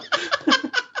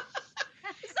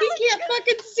can't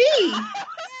fucking see.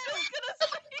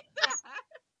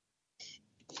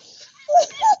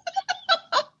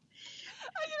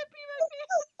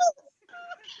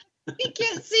 He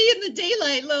can't see in the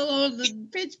daylight, let alone the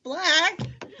pitch black.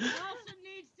 Also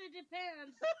needs to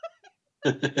depend.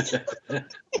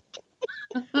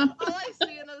 All I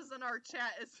see in our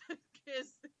chat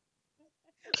is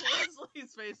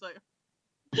Leslie's face, like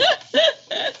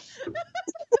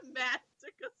Matt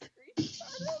took a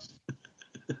screenshot.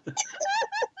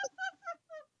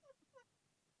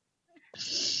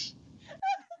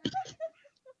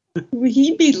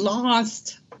 He'd be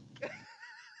lost.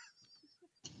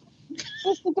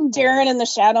 Just think of Darren in the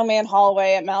Shadow Man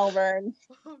hallway at Malvern.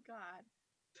 Oh God,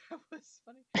 that was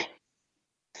funny.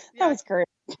 That was great.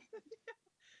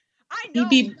 I know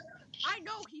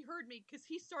he heard me because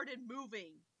he started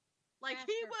moving. Like,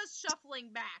 he was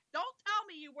shuffling back. Don't tell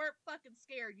me you weren't fucking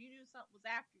scared. You knew something was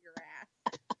after your ass.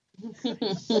 You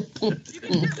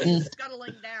can hear me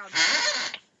scuttling down.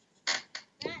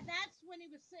 That's when he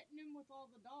was sitting in with all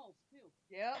the dolls, too.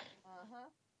 Yep. Uh-huh.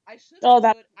 I should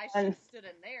have stood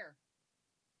in there.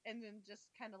 And then just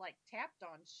kind of like tapped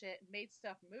on shit and made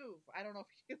stuff move. I don't know if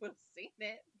you would have seen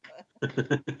it,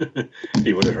 but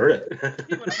he would have heard it.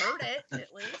 He would have heard it,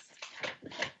 at least.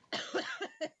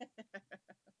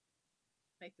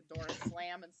 Make the door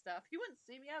slam and stuff. He wouldn't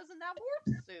see me. I was in that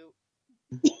morph suit.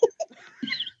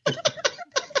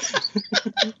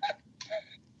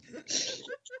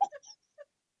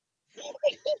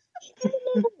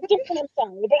 I'm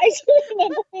sorry, but I still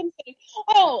remember him saying,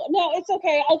 "Oh no, it's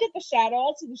okay. I'll get the shadow.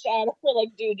 I'll see the shadow." We're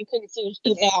like, "Dude, you couldn't see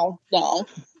now." No.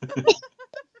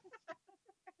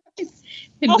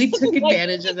 And we took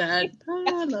advantage of that. Oh,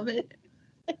 I love it.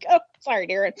 Like, oh, sorry,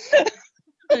 Darren.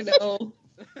 I know.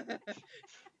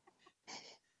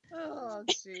 Oh,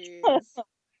 jeez.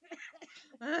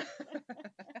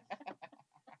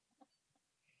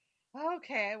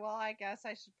 Okay, well, I guess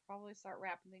I should probably start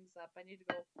wrapping things up. I need to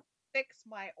go fix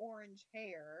my orange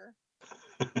hair.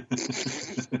 Good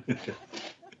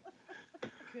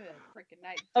freaking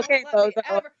night. Okay,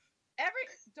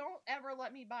 don't ever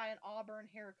let me buy an auburn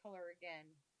hair color again.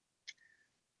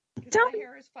 Don't. My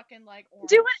hair is fucking like orange.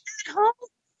 Do it at home.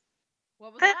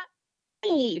 What was that?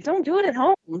 Hey, don't do it at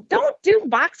home. Don't do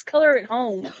box color at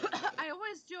home. I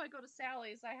always do. I go to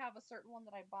Sally's. I have a certain one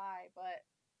that I buy, but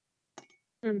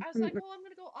I was like, well, I'm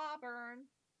gonna go auburn.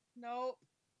 Nope.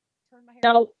 Turn my hair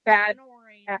bad.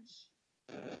 Orange. Yeah.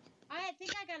 I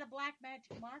think I got a black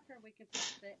magic marker. We could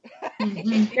fix it.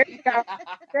 There you go.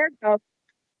 There you go.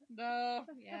 No,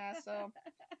 yeah. So.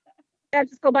 Yeah,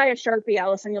 just go buy a Sharpie,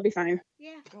 Allison. You'll be fine.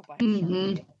 Yeah. Go buy a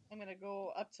Sharpie. I'm gonna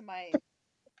go up to my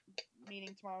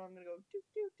meeting tomorrow. I'm gonna go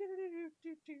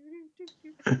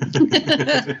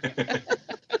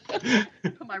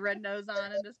put my red nose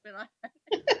on and just be like.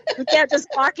 Yeah, just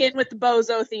walk in with the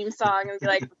Bozo theme song and be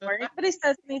like, before anybody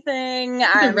says anything,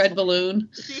 the red balloon.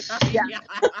 Yeah.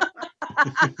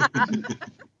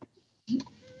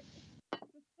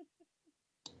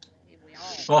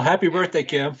 Well, happy birthday,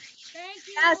 Kim. Thank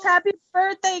you. Yes, happy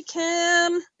birthday,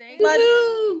 Kim. Thank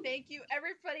you,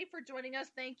 everybody, for joining us.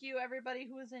 Thank you, everybody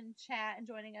who was in chat and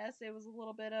joining us. It was a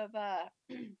little bit of a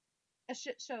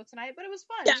shit show tonight, but it was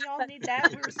fun. We all need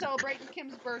that. We were celebrating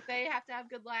Kim's birthday. Have to have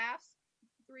good laughs.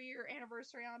 3-year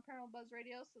anniversary on Paranormal Buzz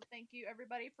Radio. So thank you,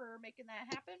 everybody, for making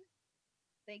that happen.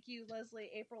 Thank you, Leslie,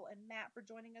 April, and Matt, for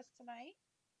joining us tonight.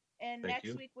 And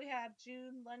next week we have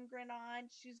June Lundgren on.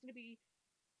 She's going to be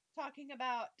talking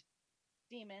about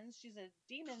demons. She's a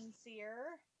demon seer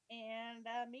and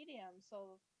a medium. So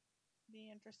it'll be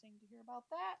interesting to hear about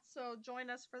that. So join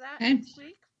us for that next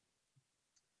week.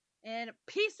 And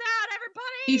peace out,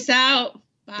 everybody. Peace out.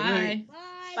 Bye.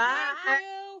 Bye. Bye. Thank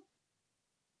you.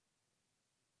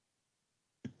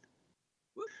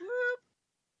 Whoop, whoop.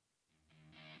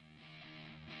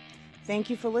 Thank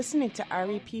you for listening to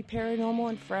REP Paranormal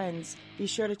and Friends. Be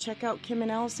sure to check out Kim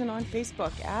and Allison on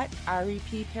Facebook at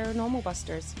REP Paranormal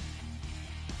Busters.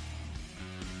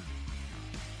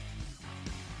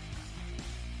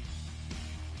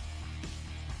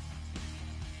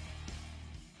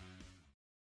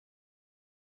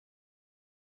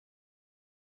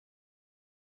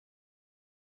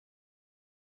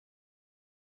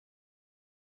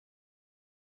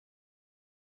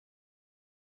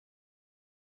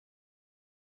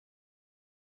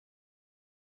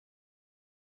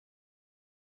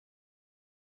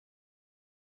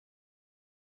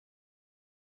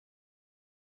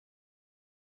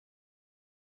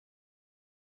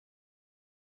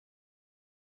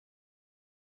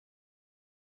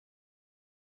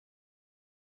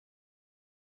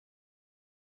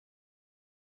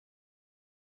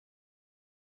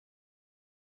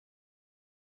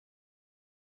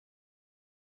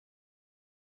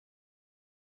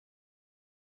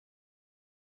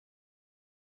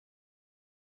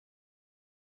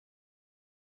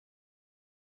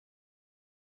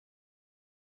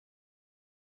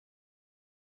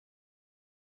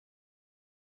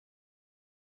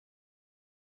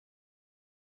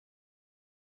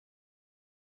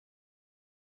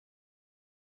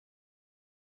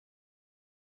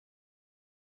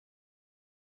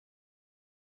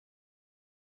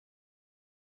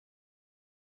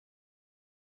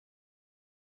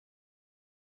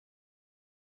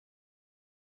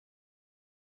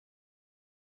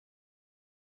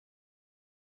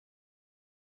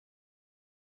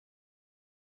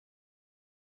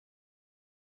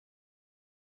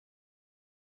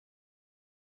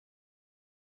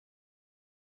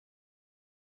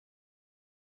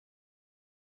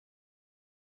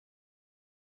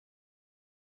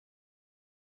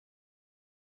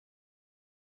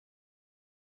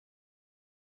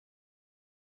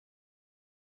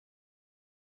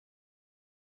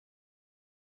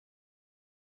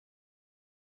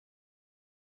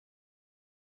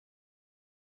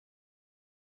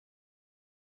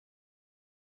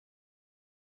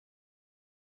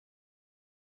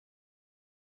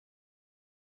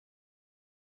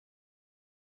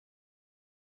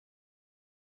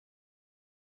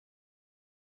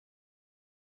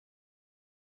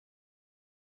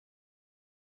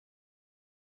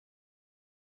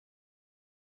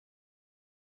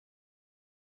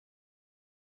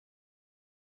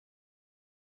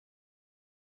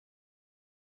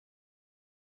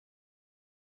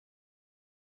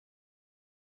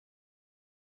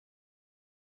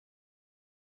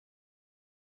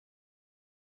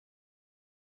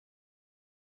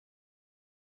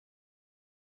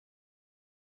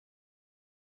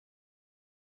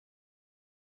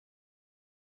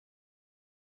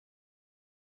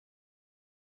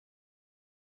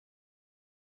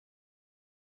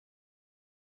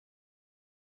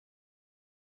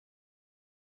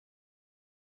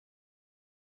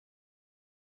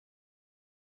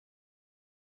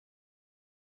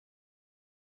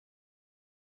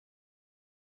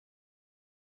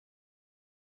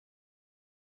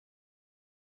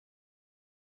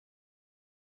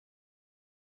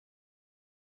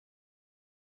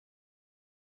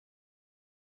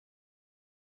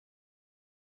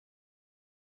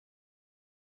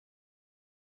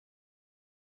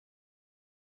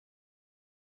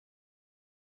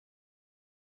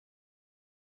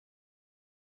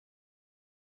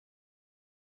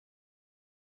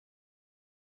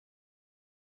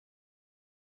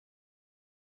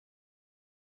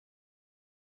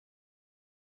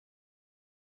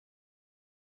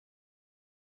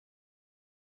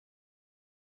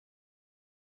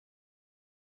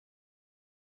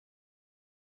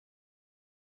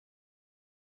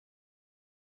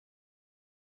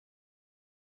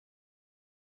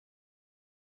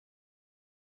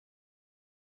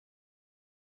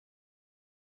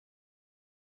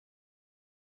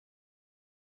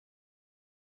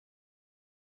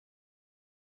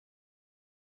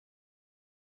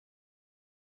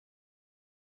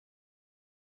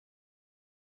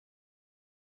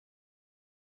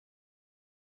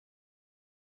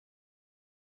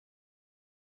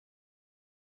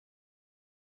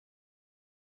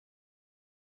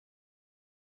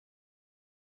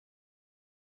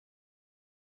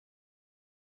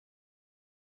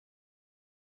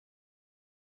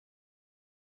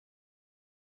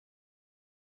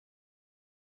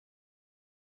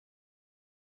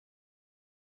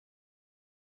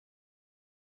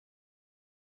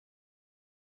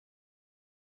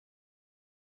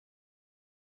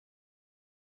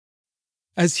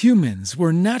 As humans,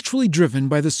 we're naturally driven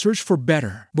by the search for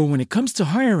better. But when it comes to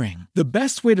hiring, the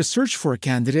best way to search for a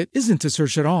candidate isn't to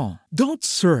search at all. Don't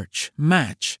search,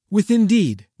 match with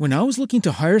Indeed. When I was looking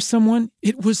to hire someone,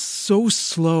 it was so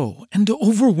slow and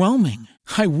overwhelming.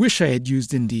 I wish I had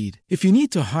used Indeed. If you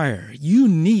need to hire, you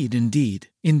need Indeed.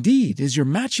 Indeed is your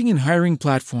matching and hiring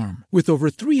platform with over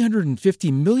 350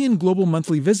 million global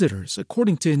monthly visitors,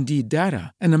 according to Indeed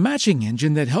data, and a matching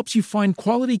engine that helps you find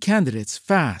quality candidates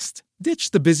fast.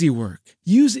 Ditch the busy work.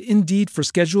 Use Indeed for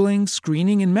scheduling,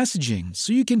 screening, and messaging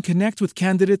so you can connect with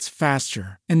candidates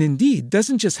faster. And Indeed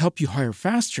doesn't just help you hire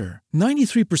faster.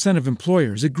 93% of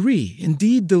employers agree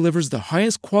Indeed delivers the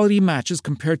highest quality matches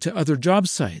compared to other job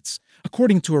sites,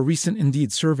 according to a recent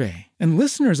Indeed survey. And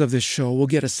listeners of this show will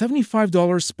get a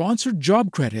 $75 sponsored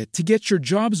job credit to get your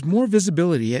jobs more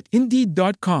visibility at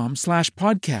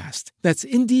Indeed.com/podcast. That's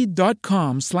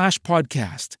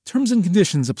Indeed.com/podcast. Terms and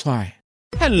conditions apply.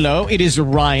 Hello, it is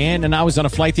Ryan, and I was on a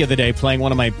flight the other day playing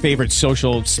one of my favorite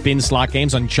social spin slot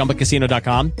games on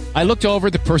ChumbaCasino.com. I looked over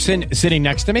at the person sitting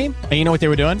next to me, and you know what they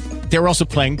were doing? They were also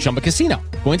playing Chumba Casino.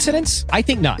 Coincidence? I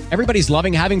think not. Everybody's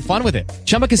loving having fun with it.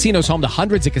 Chumba Casino is home to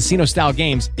hundreds of casino-style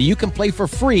games that you can play for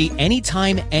free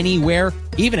anytime, anywhere,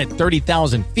 even at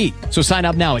 30,000 feet. So sign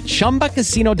up now at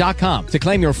ChumbaCasino.com to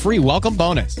claim your free welcome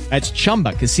bonus. That's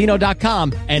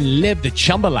ChumbaCasino.com and live the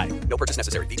Chumba life. No purchase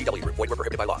necessary. VGW Group. Void where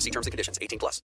prohibited by law. See terms and conditions. 18+.